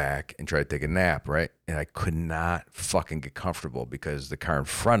lay back and try to take a nap, right? And I could not fucking get comfortable because the car in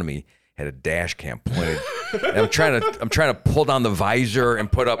front of me had a dash cam pointed. And I'm trying to pull down the visor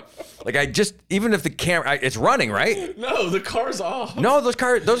and put up, like even if the camera, it's running, right? No, the car's off. No,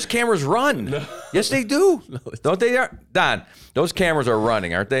 those cameras run. No. Yes, they do. Don't they? Don, those cameras are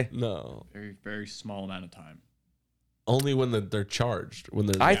running, aren't they? No. Very, very small amount of time. Only when they're charged. When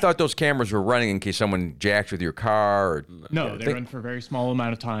they're. I thought those cameras were running in case someone jacks with your car. Or, No, they run for a very small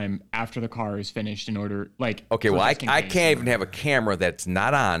amount of time after the car is finished in order, like. okay, for well, I just in case. can't even have a camera that's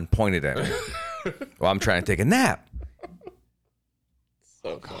not on pointed at me. Well, I'm trying to take a nap.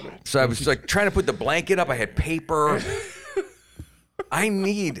 So funny. So I was like trying to put the blanket up. I had paper. I'm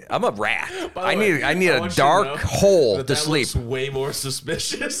a rat. By the way, I need I a want you to dark know hole that to sleep. Looks way more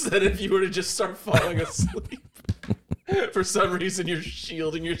suspicious than if you were to just start falling asleep. For some reason, you're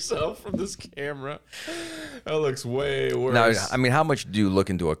shielding yourself from this camera. That looks way worse. Now, I mean, how much do you look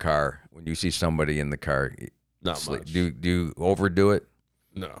into a car when you see somebody in the car Not sleep? much. Do you overdo it?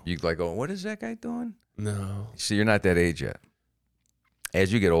 No. You like, oh, what is that guy doing? No. See, you're not that age yet.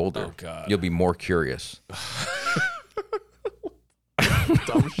 As you get older, Oh, God. you'll be more curious.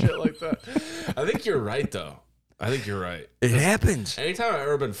 Dumb shit like that. I think you're right, though. I think you're right. It happens. Anytime I've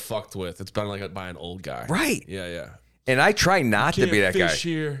ever been fucked with, it's been like by an old guy. Right. Yeah. And I try not to Can't be that guy. fish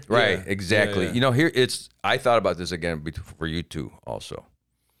here. Right, Yeah. exactly. Yeah. You know, I thought about this again for you two also.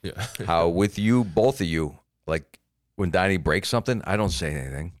 Yeah. How with you, both of you, like when Donnie breaks something, I don't say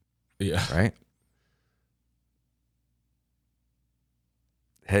anything, Yeah. right?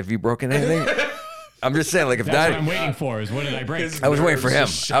 Have you broken anything? I'm just saying, like if That's what I'm Donnie, waiting for is what did I break? His I was waiting for him.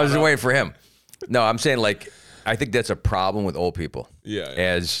 nerves just I was shot up. waiting for him. No, I'm saying like I think that's a problem with old people.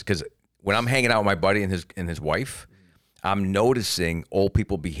 Yeah. Because when I'm hanging out with my buddy and his wife, I'm noticing old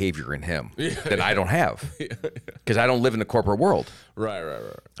people behavior in him that I don't have because I don't live in the corporate world. Right.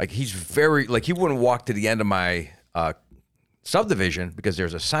 Like he's very like he wouldn't walk to the end of my subdivision because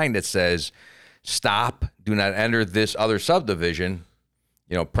there's a sign that says stop, do not enter this other subdivision,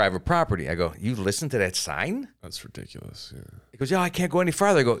 private property. I go, you listen to that sign? That's ridiculous. Yeah. He goes, yeah, I can't go any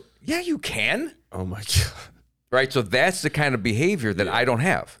farther. I go, yeah, you can. Oh my God. Right. So that's the kind of behavior that I don't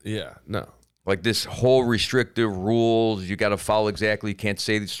have. Yeah. No. Like this whole restrictive rules, you got to follow exactly. You can't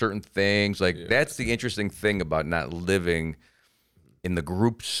say these certain things. Like that's the interesting thing about not living in the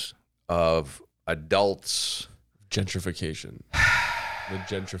groups of adults. Gentrification. The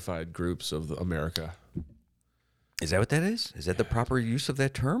gentrified groups of America. Is that what that is? Is that the proper use of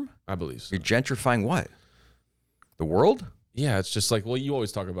that term? I believe so. You're gentrifying what? The world? Yeah, it's just like, well, you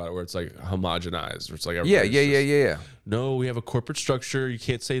always talk about it where it's like homogenized, where it's like, Yeah. No, we have a corporate structure. You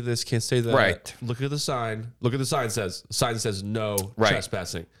can't say this, can't say that. Right. Look at the sign. Look at the sign says. The sign says no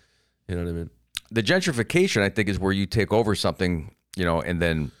trespassing. You know what I mean? The gentrification, I think, is where you take over something, and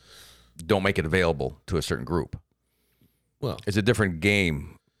then don't make it available to a certain group. Well, It's a different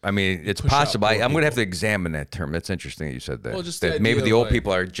game. I mean, it's Push out possible. poor I'm going to have people. to examine that term. That's interesting that you said that. Well, just that the maybe idea the of, old like-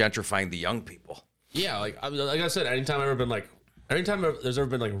 people are gentrifying the young people. yeah, like I said, anytime there's ever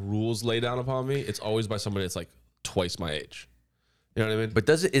been like rules laid down upon me, it's always by somebody that's like twice my age. You know what I mean? But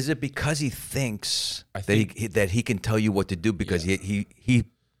is it because he thinks I that he can tell you what to do because he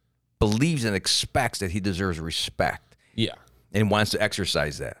believes and expects that he deserves respect Yeah. and wants to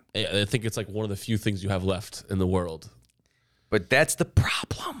exercise that? Yeah, I think it's like one of the few things you have left in the world. But that's the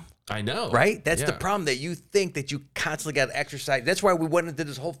problem, I know. right? That's the Yeah. problem that you think that you constantly got to exercise. That's why we went into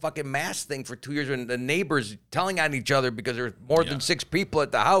this whole fucking mask thing for 2 years and the neighbors telling on each other because there's more than 6 people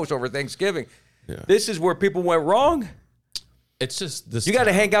at the house over Thanksgiving. Yeah. This is where people went wrong. It's just this. You got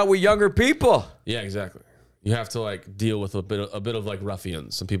to hang out with younger people. Yeah, exactly. You have to like deal with a bit of like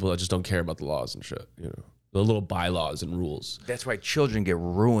ruffians, some people that just don't care about the laws and shit. The little bylaws and rules. That's why children get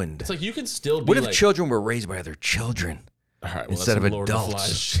ruined. It's like you can still be What if like, children were raised by other children? all right, well, instead that's of some Lord the adults?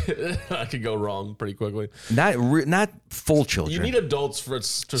 Flies shit. That could go wrong pretty quickly. Not full You children. need adults for to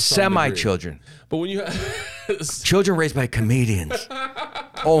some Semi degree. children. But when you have Children raised by comedians.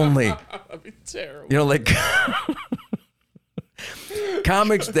 Only. that'd be terrible. Like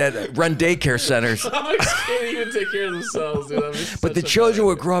comics that run daycare centers. Comics can't even take care of themselves, dude. That'd be But the such a children bad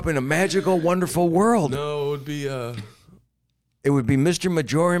would grow up in a magical, wonderful world. No, it would be It would be Mr.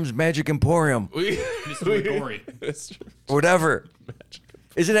 Majorium's Magic Emporium. Mr. McGorry. Whatever.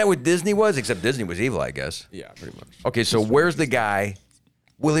 Isn't that what Disney was? Except Disney was evil, I guess. Yeah, pretty much. Okay, so where's the guy?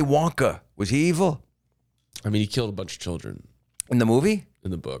 Willy Wonka. Was he evil? I mean, he killed a bunch of children In the movie? in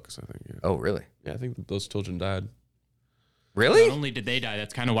the books, I think. Yeah, Oh, really? I think those children died. Really? Not only did they die,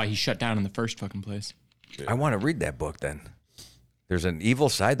 that's kind of why he shut down in the first fucking place. I want to read that book then. There's an evil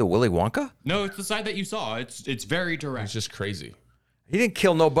side to Willy Wonka? No, it's the side that you saw. It's very direct. It's just crazy. He didn't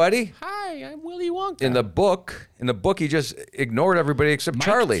kill nobody. Hi, I'm Willy Wonka. In the book, he just ignored everybody except Mike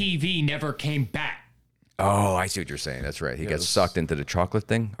Charlie. TV never came back. Oh, I see what you're saying. That's right. He got sucked into the chocolate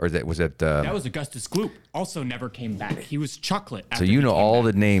thing, or was that? That was Augustus Gloop. Also never came back. He was chocolate. So you know all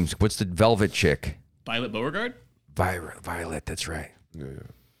the names. What's the velvet chick? Violet Beauregard? Violet. That's right. Yeah.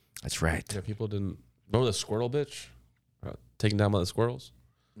 That's right. Yeah, people didn't remember the squirrel bitch taken down by the squirrels.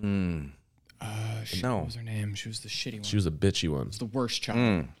 Shit, No. What was her name? She was the shitty one. She was a bitchy one. the worst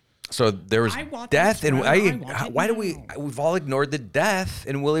child. So there was I want death, this and forever. I want it why do now. we've all ignored the death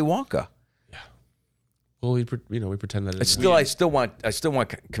in Willy Wonka? Well, we pretend that it's I still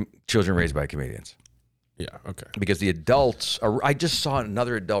want children raised by comedians yeah, okay. because the adults are. I just saw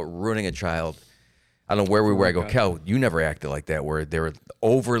another adult ruining a child. I don't know where we were. I go, Kel, you never acted like that. Where they were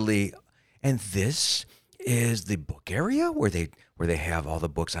overly, and this is the book area where they have all the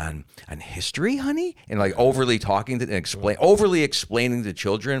books on history, honey, and like overly talking to and overly explaining to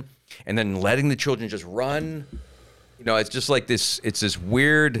children, and then letting the children just run. It's just like this. It's this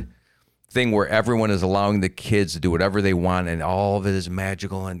weird thing where everyone is allowing the kids to do whatever they want, and all of it is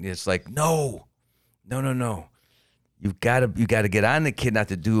magical. And it's like, no. You gotta get on the kid not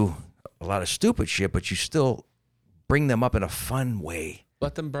to do a lot of stupid shit, but you still bring them up in a fun way.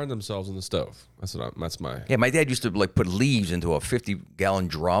 Let them burn themselves in the stove. That's my. Yeah, my dad used to like put leaves into a 50-gallon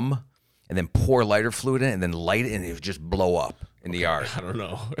drum and then pour lighter fluid in it and then light it and it would just blow up in the yard. I don't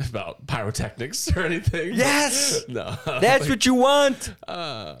know about pyrotechnics or anything. Yes, No. that's what you want.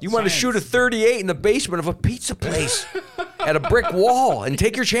 You want to shoot a 38 in the basement of a pizza place at a brick wall and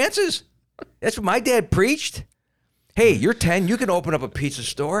take your chances. That's what my dad preached. Hey, you're 10. You can open up a pizza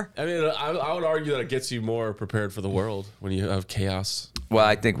store. I mean, I would argue that it gets you more prepared for the world when you have chaos. Well,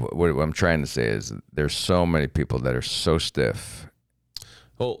 I think what I'm trying to say is there's so many people that are so stiff.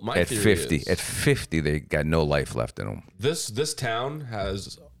 Well, my At theory 50, is at 50, they got no life left in them. this town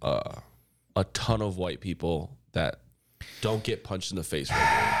has a ton of white people that don't get punched in the face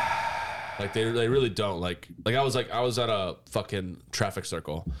regularly. Like they really don't. Like I was at a fucking traffic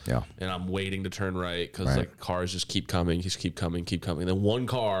circle. Yeah. And I'm waiting to turn right because Right. like cars just keep coming. And then one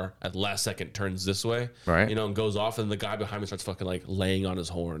car at the last second turns this way. Right. You know, and goes off, and the guy behind me starts fucking like laying on his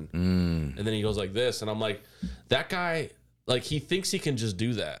horn. And then he goes like this, and I'm like, that guy, like he thinks he can just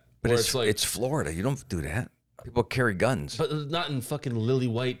do that. But Where it's like it's Florida. You don't do that. People carry guns. but not in fucking Lily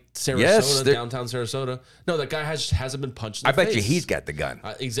White, Sarasota, Yes, downtown Sarasota. No, that guy hasn't been punched in the I bet face. you he's got the gun.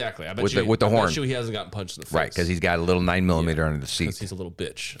 Exactly. I bet With you, the- with the I horn. bet you he hasn't gotten punched in the face. Right, because he's got a little 9mm under the seat. Because he's a little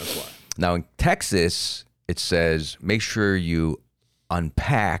bitch. That's why. Now in Texas, it says make sure you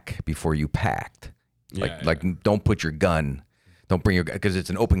unpack before you packed. Like don't put your gun, don't bring your gun because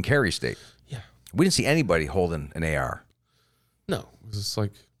it's an open carry state. Yeah. We didn't see anybody holding an AR. No. It's just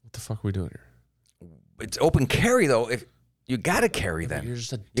like, what the fuck are we doing here? It's open carry though. If you got to carry them, You're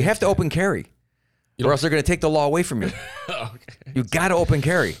just a you have to open carry, or else they're going to take the law away from you. Okay. You got to open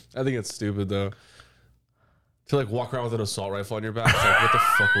carry. I think it's stupid though. To like walk around with an assault rifle on your back. It's like, what the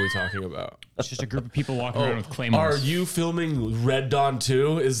fuck are we talking about? It's just a group of people walking around with claymores. Are you filming Red Dawn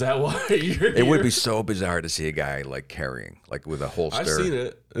 2? Is that why you're It would here? be so bizarre to see a guy like carrying, like with a holster. I've seen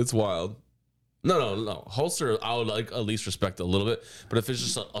it. It's wild. No. Holster, I would like at least respect a little bit. But if it's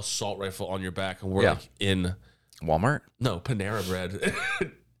just an assault rifle on your back and we're Yeah. like in Walmart. Panera Bread.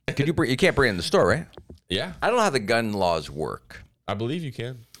 Could you bring? You can't bring it in the store, right? Yeah, I don't know how the gun laws work, I believe you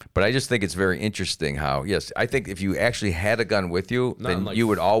can. but I just think it's very interesting how. Yes, I think if you actually had a gun with you, Not then like- you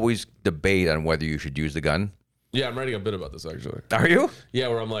would always debate on whether you should use the gun. Yeah, I'm writing a bit about this actually. Are you? Yeah,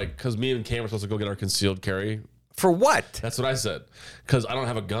 where I'm like, because me and Cam were supposed to go get our concealed carry. For what? That's what I said. Because I don't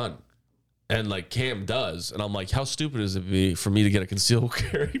have a gun. And like Cam does. And I'm like, how stupid is it be for me to get a concealed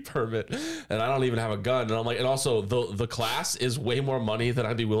carry permit? And I don't even have a gun. And I'm like, and also the class is way more money than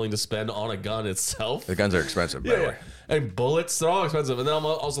I'd be willing to spend on a gun itself. The guns are expensive, by the way. And bullets, they're all expensive. And then I'm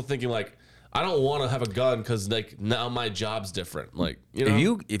also thinking like, I don't want to have a gun because like now my job's different. Like, you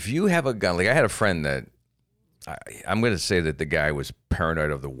know, If you have a gun, like I had a friend that I'm going to say that the guy was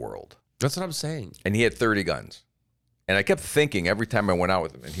paranoid of the world, that's what I'm saying. and he had 30 guns. And I kept thinking every time I went out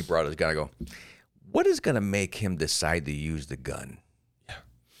with him and he brought his gun, I go, what is going to make him decide to use the gun? Yeah.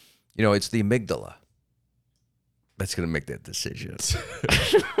 You know, it's the amygdala that's going to make that decision.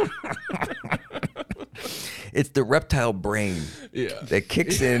 It's the reptile brain Yeah. that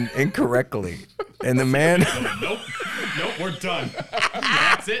kicks in incorrectly. And the man, Nope, we're done.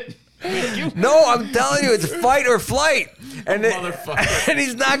 That's it. Thank you. no, I'm telling you, it's fight or flight. And, Motherfucker. and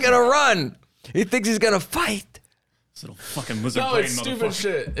he's not going to run. He thinks he's going to fight. This little fucking lizard No, brain it's stupid motherfucker.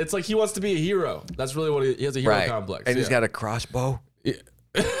 shit. It's like he wants to be a hero. That's really what he has a hero Right. complex. And he's yeah. got a crossbow.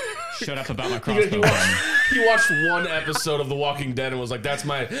 Shut up about my He crossbow. watched, he watched one episode of The Walking Dead and was like, "That's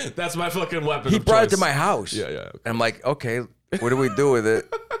my fucking weapon." He of brought it to choice." my house. Yeah, yeah. And I'm like, okay, what do we do with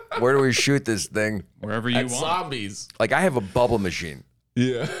it? Where do we shoot this thing? Wherever you And want. zombies. Like, I have a bubble machine,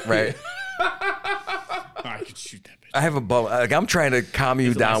 Yeah. right? I could shoot that bitch. I have a bubble. Like, I'm trying to calm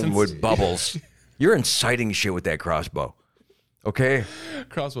you a down license? with bubbles. You're inciting shit with that crossbow. Okay?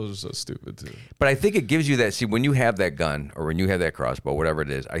 Crossbows are so stupid too. But I think it gives you that. See, when you have that gun or when you have that crossbow, whatever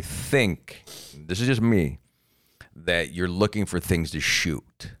it is, I think, this is just me, that you're looking for things to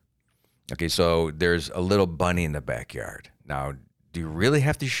shoot. Okay, so there's a little bunny in the backyard. Now, do you really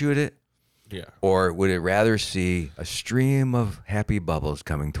have to shoot it? Yeah. Or would it rather see a stream of happy bubbles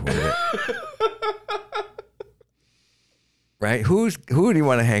coming toward it? Right? Who do you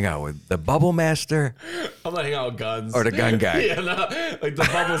want to hang out with? The bubble master I'm not hanging out with guns. or the gun guy? Yeah, no. Like the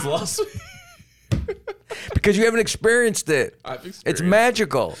bubbles lost me. Because you haven't experienced it. I've experienced It's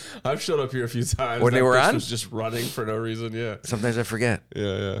magical. I've showed up here a few times. When they That were bitch on? was just running for no reason. Yeah. Sometimes I forget.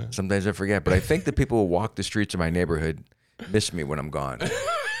 Yeah. Sometimes I forget. But I think the people who walk the streets of my neighborhood miss me when I'm gone.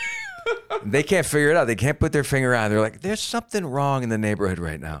 They can't figure it out. They can't put their finger on it. They're like, there's something wrong in the neighborhood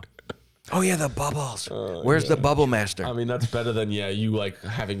right now. Oh, yeah, the bubbles. Where's the bubble master? I mean, that's better than you like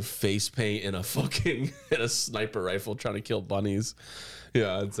having face paint in a fucking in a sniper rifle trying to kill bunnies.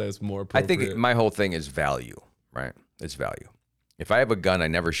 Yeah, I'd say it's more I appropriate. think my whole thing is value, right? It's value. If I have a gun, I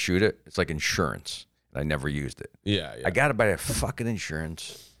never shoot it. It's like insurance, and I never used it. Yeah. I got to buy that fucking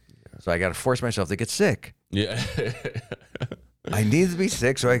insurance. So I got to force myself to get sick. Yeah. I need to be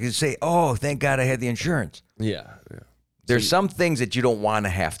sick so I can say, oh, thank God I had the insurance. Yeah. There's some things that you don't want to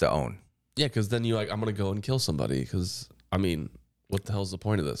have to own. Yeah, because then you're like, I'm gonna go and kill somebody. Because I mean, what the hell's the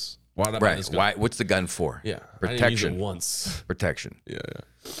point of this? Why not buy Right. this gun? Why? What's the gun for? Yeah. I didn't use it Protection. once. Protection. Yeah.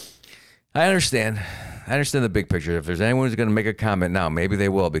 I understand. I understand the big picture. If there's anyone who's going to make a comment now, maybe they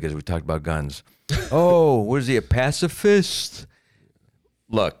will because we talked about guns. Oh, what is he, a pacifist?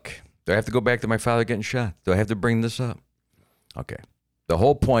 Look, do I have to go back to my father getting shot? Do I have to bring this up? Okay. The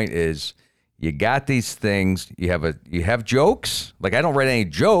whole point is you got these things. You have jokes. Like I don't write any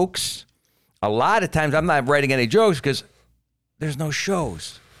jokes. A lot of times I'm not writing any jokes because there's no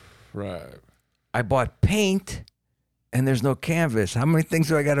shows. Right. I bought paint and there's no canvas. How many things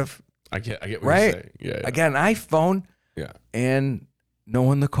do I got to... I get what you're Right? saying. Yeah. I got an iPhone Yeah. and no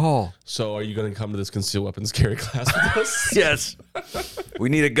one to call. So are you going to come to this concealed weapons carry class with us? Yes. We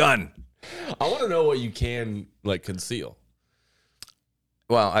need a gun. I want to know what you can like conceal.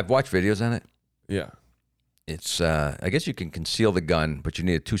 Well, I've watched videos on it. Yeah. It's, I guess you can conceal the gun, but you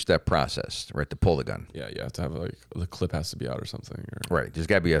need a 2-step process, right, to pull the gun. Yeah. You have to have like the clip has to be out or something. Or, Right. There's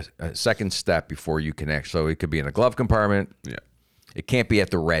got to be a second step before you can So it could be in a glove compartment. yeah. It can't be at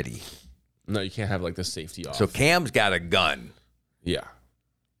the ready. No, you can't have like the safety off. So Cam's got a gun. yeah.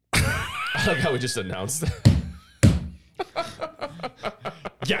 I like how we just announced that.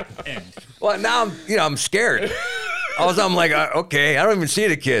 Yeah. And Well, now I'm scared. All of a sudden I'm like, okay, I don't even see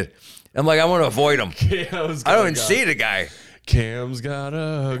the kid. I'm like, I want to avoid him. I don't even see the guy. Cam's got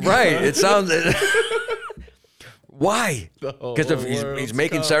a gun. Right. It sounds. Why? The whole Because if he's world's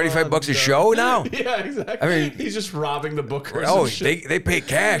making gone $75 a show now. Yeah, exactly. I mean- he's just robbing the bookers. Oh, and shit. they pay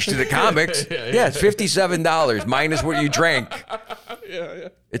cash to the comics. Yeah, it's $57 minus what you drank. Yeah.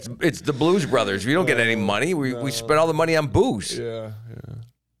 It's the Blues Brothers. We don't get any money. We spend all the money on booze. Yeah.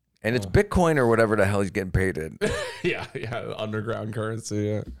 And it's Bitcoin or whatever the hell he's getting paid in. Yeah. Underground currency.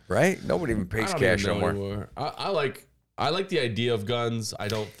 Yeah. Right? Nobody even pays I don't cash even know no more. anymore. I like the idea of guns. I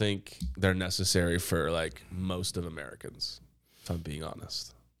don't think they're necessary for like most of Americans, if I'm being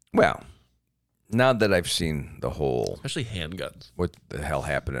honest. Well, now that I've seen the whole Especially handguns. what the hell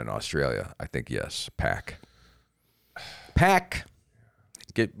happened in Australia, I think yes, pack.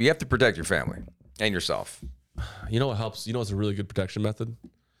 You have to protect your family and yourself. You know what helps? You know what's a really good protection method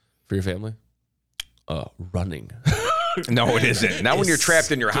for your family? Running. No, it isn't. Not when you're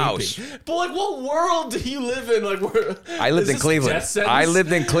trapped in your house. But like, what world do you live in? Like, I lived in Cleveland. I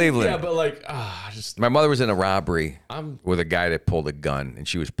lived in Cleveland. Yeah, but like, My mother was in a robbery I'm- with a guy that pulled a gun, and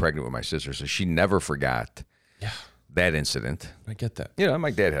she was pregnant with my sister, so she never forgot that incident. I get that. You know,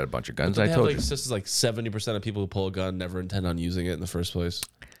 my dad had a bunch of guns. They I have, told like, you. This is like 70% of people who pull a gun never intend on using it in the first place.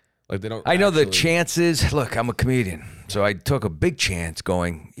 Like they don't. I know the actually- chances. Look, I'm a comedian, so I took a big chance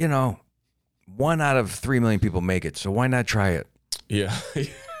going, 1 out of 3 million people make it, so why not try it? Yeah.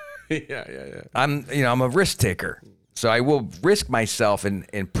 Yeah. I'm a risk taker, so I will risk myself and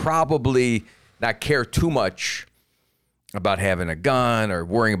probably not care too much about having a gun or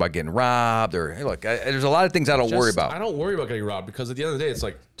worrying about getting robbed. Or hey, look, there's a lot of things I don't worry about. I don't worry about getting robbed because at the end of the day, it's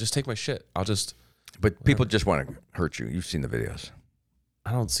like just take my shit. But people just want to hurt you. You've seen the videos.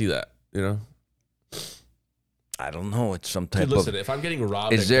 I don't see that. You know. I don't know. It's some type Dude, listen. of. If I'm getting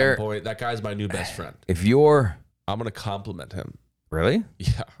robbed Is at there- gunpoint, that guy's my new best friend. If you're I'm gonna compliment him. really,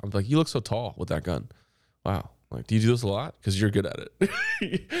 Yeah, I'm like, you look so tall with that gun. Wow. Like, do you do this a lot? Because you're good at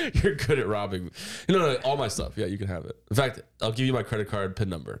it. You're good at robbing. No, all my stuff. Yeah, you can have it. In fact, I'll give you my credit card PIN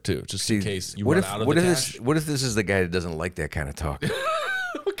number too, just in case you run out of the cash. What if this is the guy that doesn't like that kind of talk?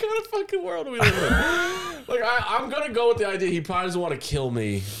 What kind of fucking world are we living in? Like, I'm gonna go with the idea he probably doesn't want to kill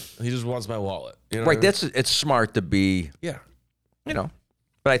me. He just wants my wallet. You know what Right. I mean? It's smart to be, Yeah. But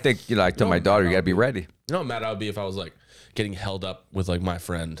I think I tell my daughter, you got to be ready. You know how mad I would be if I was like getting held up with like my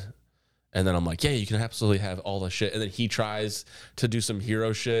friend, and then I'm like, yeah, you can absolutely have all the shit, and then he tries to do some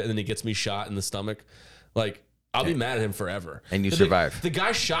hero shit, and then he gets me shot in the stomach. Like, I'll be mad at him forever. And you survive. The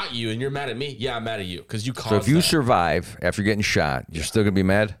guy shot you, and you're mad at me. Yeah, I'm mad at you because you caused. So if you that. survive after getting shot, you're still gonna be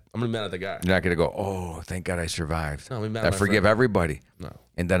mad. I'm gonna be mad at the guy. You're not gonna go, oh, thank God I survived. No, I'll be mad I at my forgive friend. everybody. No,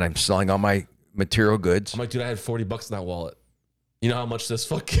 And then I'm selling all my material goods. I'm like, dude, I had $40 in that wallet. You know how much this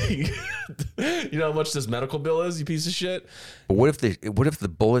fucking, you know how much this medical bill is, you piece of shit. But what if the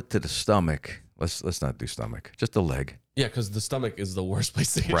bullet to the stomach? Let's not do stomach, just the leg. Yeah, because the stomach is the worst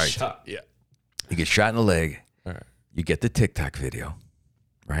place to get Right. shot. Yeah. You get shot in the leg. All right. You get the TikTok video,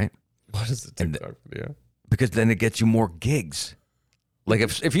 right? What is the And TikTok video? Because then it gets you more gigs. Like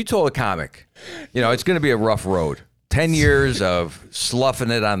if you told a comic, it's going to be a rough road. 10 years of sloughing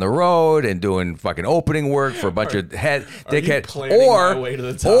it on the road and doing fucking opening work for a bunch of dickhead. planning my way to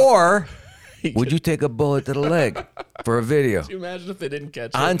the top? Or would you take a bullet to the leg for a video? Can you imagine if they didn't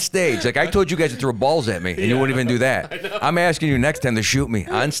catch On it? stage. Like I told you guys to throw balls at me and you wouldn't even do that. I'm asking you next time to shoot me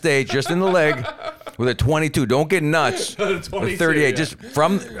on stage, just in the leg. with a 22. Don't get nuts. With 38. yeah. Just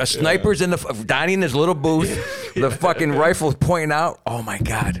from a sniper's in the Donnie in his little booth. The fucking rifle pointing out. Oh my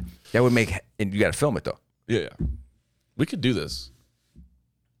God, that would make. And you got to film it though. Yeah. We could do this.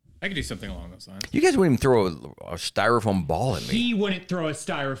 I could do something along those lines. You guys wouldn't even throw a styrofoam ball at me. He wouldn't throw a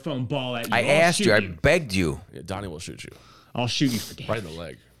styrofoam ball at you. I asked you. I begged you. Yeah, Donnie will shoot you I'll shoot you for days. right in the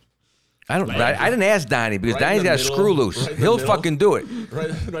leg. I didn't ask Donnie because Right in Donnie's the got a middle, screw loose. right in the He'll middle. fucking do it. Right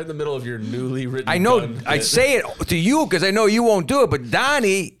in the middle of your newly written. I know. gun I bit. say it to you because I know you won't do it. But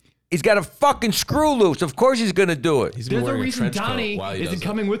Donnie, he's got a fucking screw loose. Of course he's gonna do it. He's been There's a wearing reason trench coat Donnie while he does isn't it.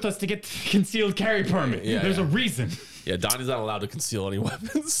 coming with us to get the concealed carry permit. Yeah, There's yeah. a reason. Yeah, Donnie's not allowed to conceal any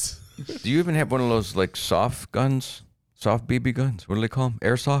weapons. Do you even have one of those like soft guns, soft BB guns? What do they call them?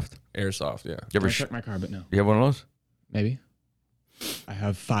 Airsoft. Airsoft, yeah. You ever? Check my car, but no. You have one of those? Maybe. I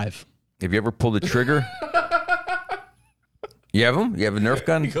have 5. Have you ever pulled the trigger? You have them? You have a Nerf He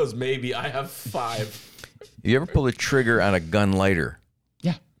gun? goes, maybe I have 5. You ever pull the trigger on a gun lighter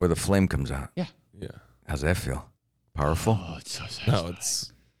Yeah. where the flame comes out? Yeah. Yeah. How's that feel? Powerful? Oh, it's so satisfying. No,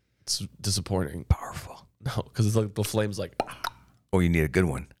 it's disappointing. Powerful. No, because it's like the flame's like. Oh, you need a good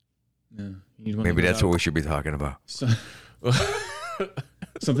one. Yeah. You need one Maybe that that's goes what out. we should be talking about.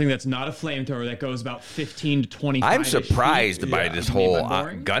 Something that's not a flamethrower that goes about 15 to 25. I'm surprised by this whole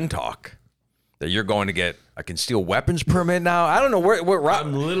boring? gun talk that you're going to get a concealed weapons permit now. I don't know where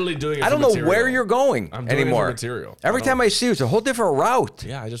I'm literally doing it. I don't for know material. where you're going I'm doing anymore. it for material. Every time I see you, it's a whole different route.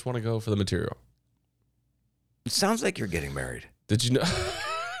 Yeah, I just want to go for the material. It sounds like you're getting married. Did you know?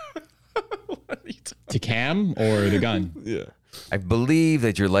 What are you talking- To Cam or the gun? yeah. I believe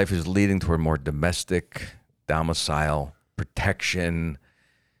that your life is leading toward more domestic domicile protection.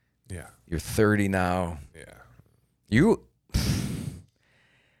 Yeah. You're 30 now. Yeah. You,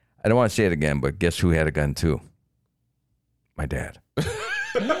 I don't want to say it again, but guess who had a gun too? My dad.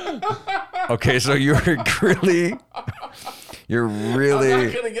 Okay, so you're really. I'm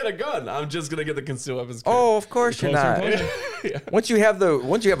not gonna get a gun. I'm just gonna get the concealed weapons. Kit. Oh, of course you're not. Once you have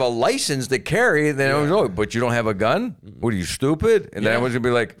a license to carry, then it was, oh, but you don't have a gun. What are you, stupid? And then I was gonna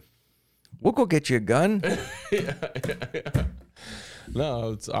be like, we'll go get you a gun.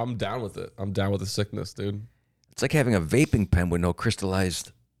 No, I'm down with it. I'm down with the sickness, dude. It's like having a vaping pen with no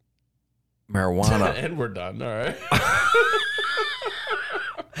crystallized marijuana. And we're done. All right.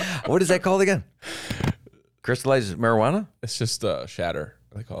 What is that called again? Crystallized marijuana? It's just shatter.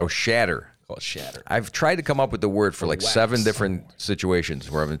 I call Oh, it. shatter. Call it shatter. I've tried to come up with the word for like wax. 7 different situations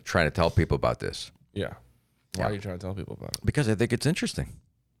where I've been trying to tell people about this Yeah. Why are you trying to tell people about it? because I think it's interesting.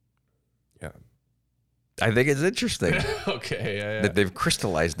 Yeah. I think it's interesting Okay. Yeah. that they've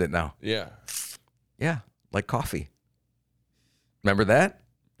crystallized it now. Yeah. Yeah, like coffee. Remember that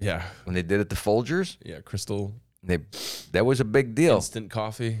Yeah. when they did it to Folgers? Yeah. Crystal That was a big deal. instant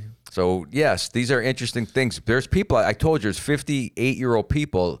coffee. So yes, these are interesting things. There's people, I told you, there's 58-year-old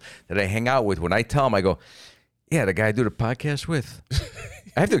people that I hang out with. When I tell them, I go, yeah, the guy I do the podcast with.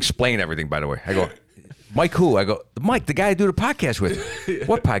 I have to explain everything, by the way. I go, Mike who? I go, Mike, the guy I do the podcast with.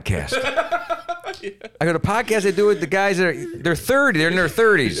 What podcast? I go, the podcast I do with the guys that they're 30. They're in their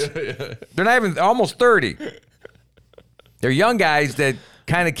 30s. They're not even, almost 30. They're young guys that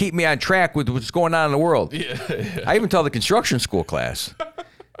kind of keep me on track with what's going on in the world. I even tell the construction school class.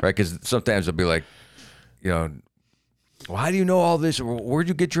 Right, because sometimes I'll be like, well, how do you know all this? Or where'd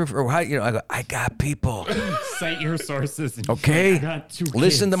you get your? Or how? I go, I got people. Cite your sources. And Okay, I got 2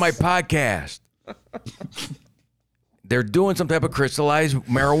 listen to kids. my podcast. They're doing some type of crystallized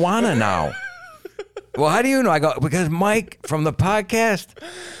marijuana now. Well, how do you know? I go, because Mike from the podcast,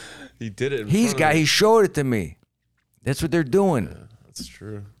 He did it. he showed it to me. That's what they're doing. That's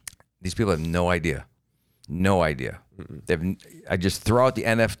true. These people have no idea. No idea. I just throw out the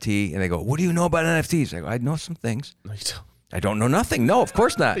NFT and they go, what do you know about NFTs? I go, I know some things. No, you don't. I don't know nothing. No, of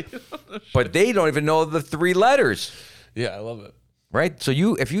course not. But they don't even know the 3 letters, Yeah, I love it. right? So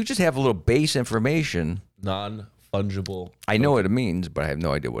if you just have a little base information, Non-fungible. I know what it means, but I have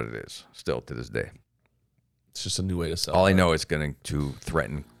no idea what it is still to this day. It's just a new way to sell. All I art. know is going to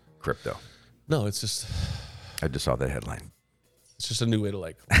threaten crypto. No, it's just I just saw that headline. it's just a new way to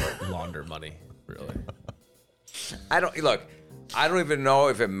like launder money. Really. I don't even know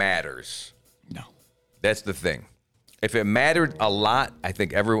if it matters. No. That's the thing. If it mattered a lot, I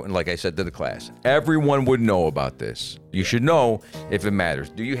think everyone, like I said to the class, everyone would know about this. You should know if it matters.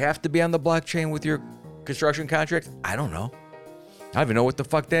 Do you have to be on the blockchain with your construction contract? I don't know. I don't even know what the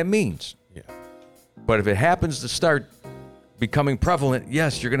fuck that means. Yeah. But if it happens to start becoming prevalent,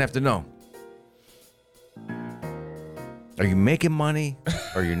 yes, you're going to have to know. Are you making money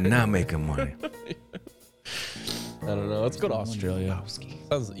or you're not making money? I don't know. Let's go to Australia.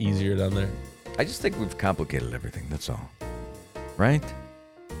 Sounds easier down there. I just think we've complicated everything. That's all. Right?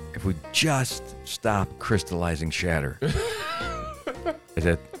 If we just stop crystallizing shatter. Is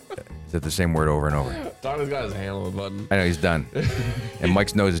that the same word over and over? Donnie's got his hand on the button. I know he's done. And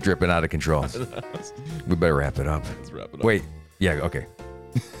Mike's nose is dripping out of control. We better wrap it up. Let's wrap it up. Wait. Yeah, okay.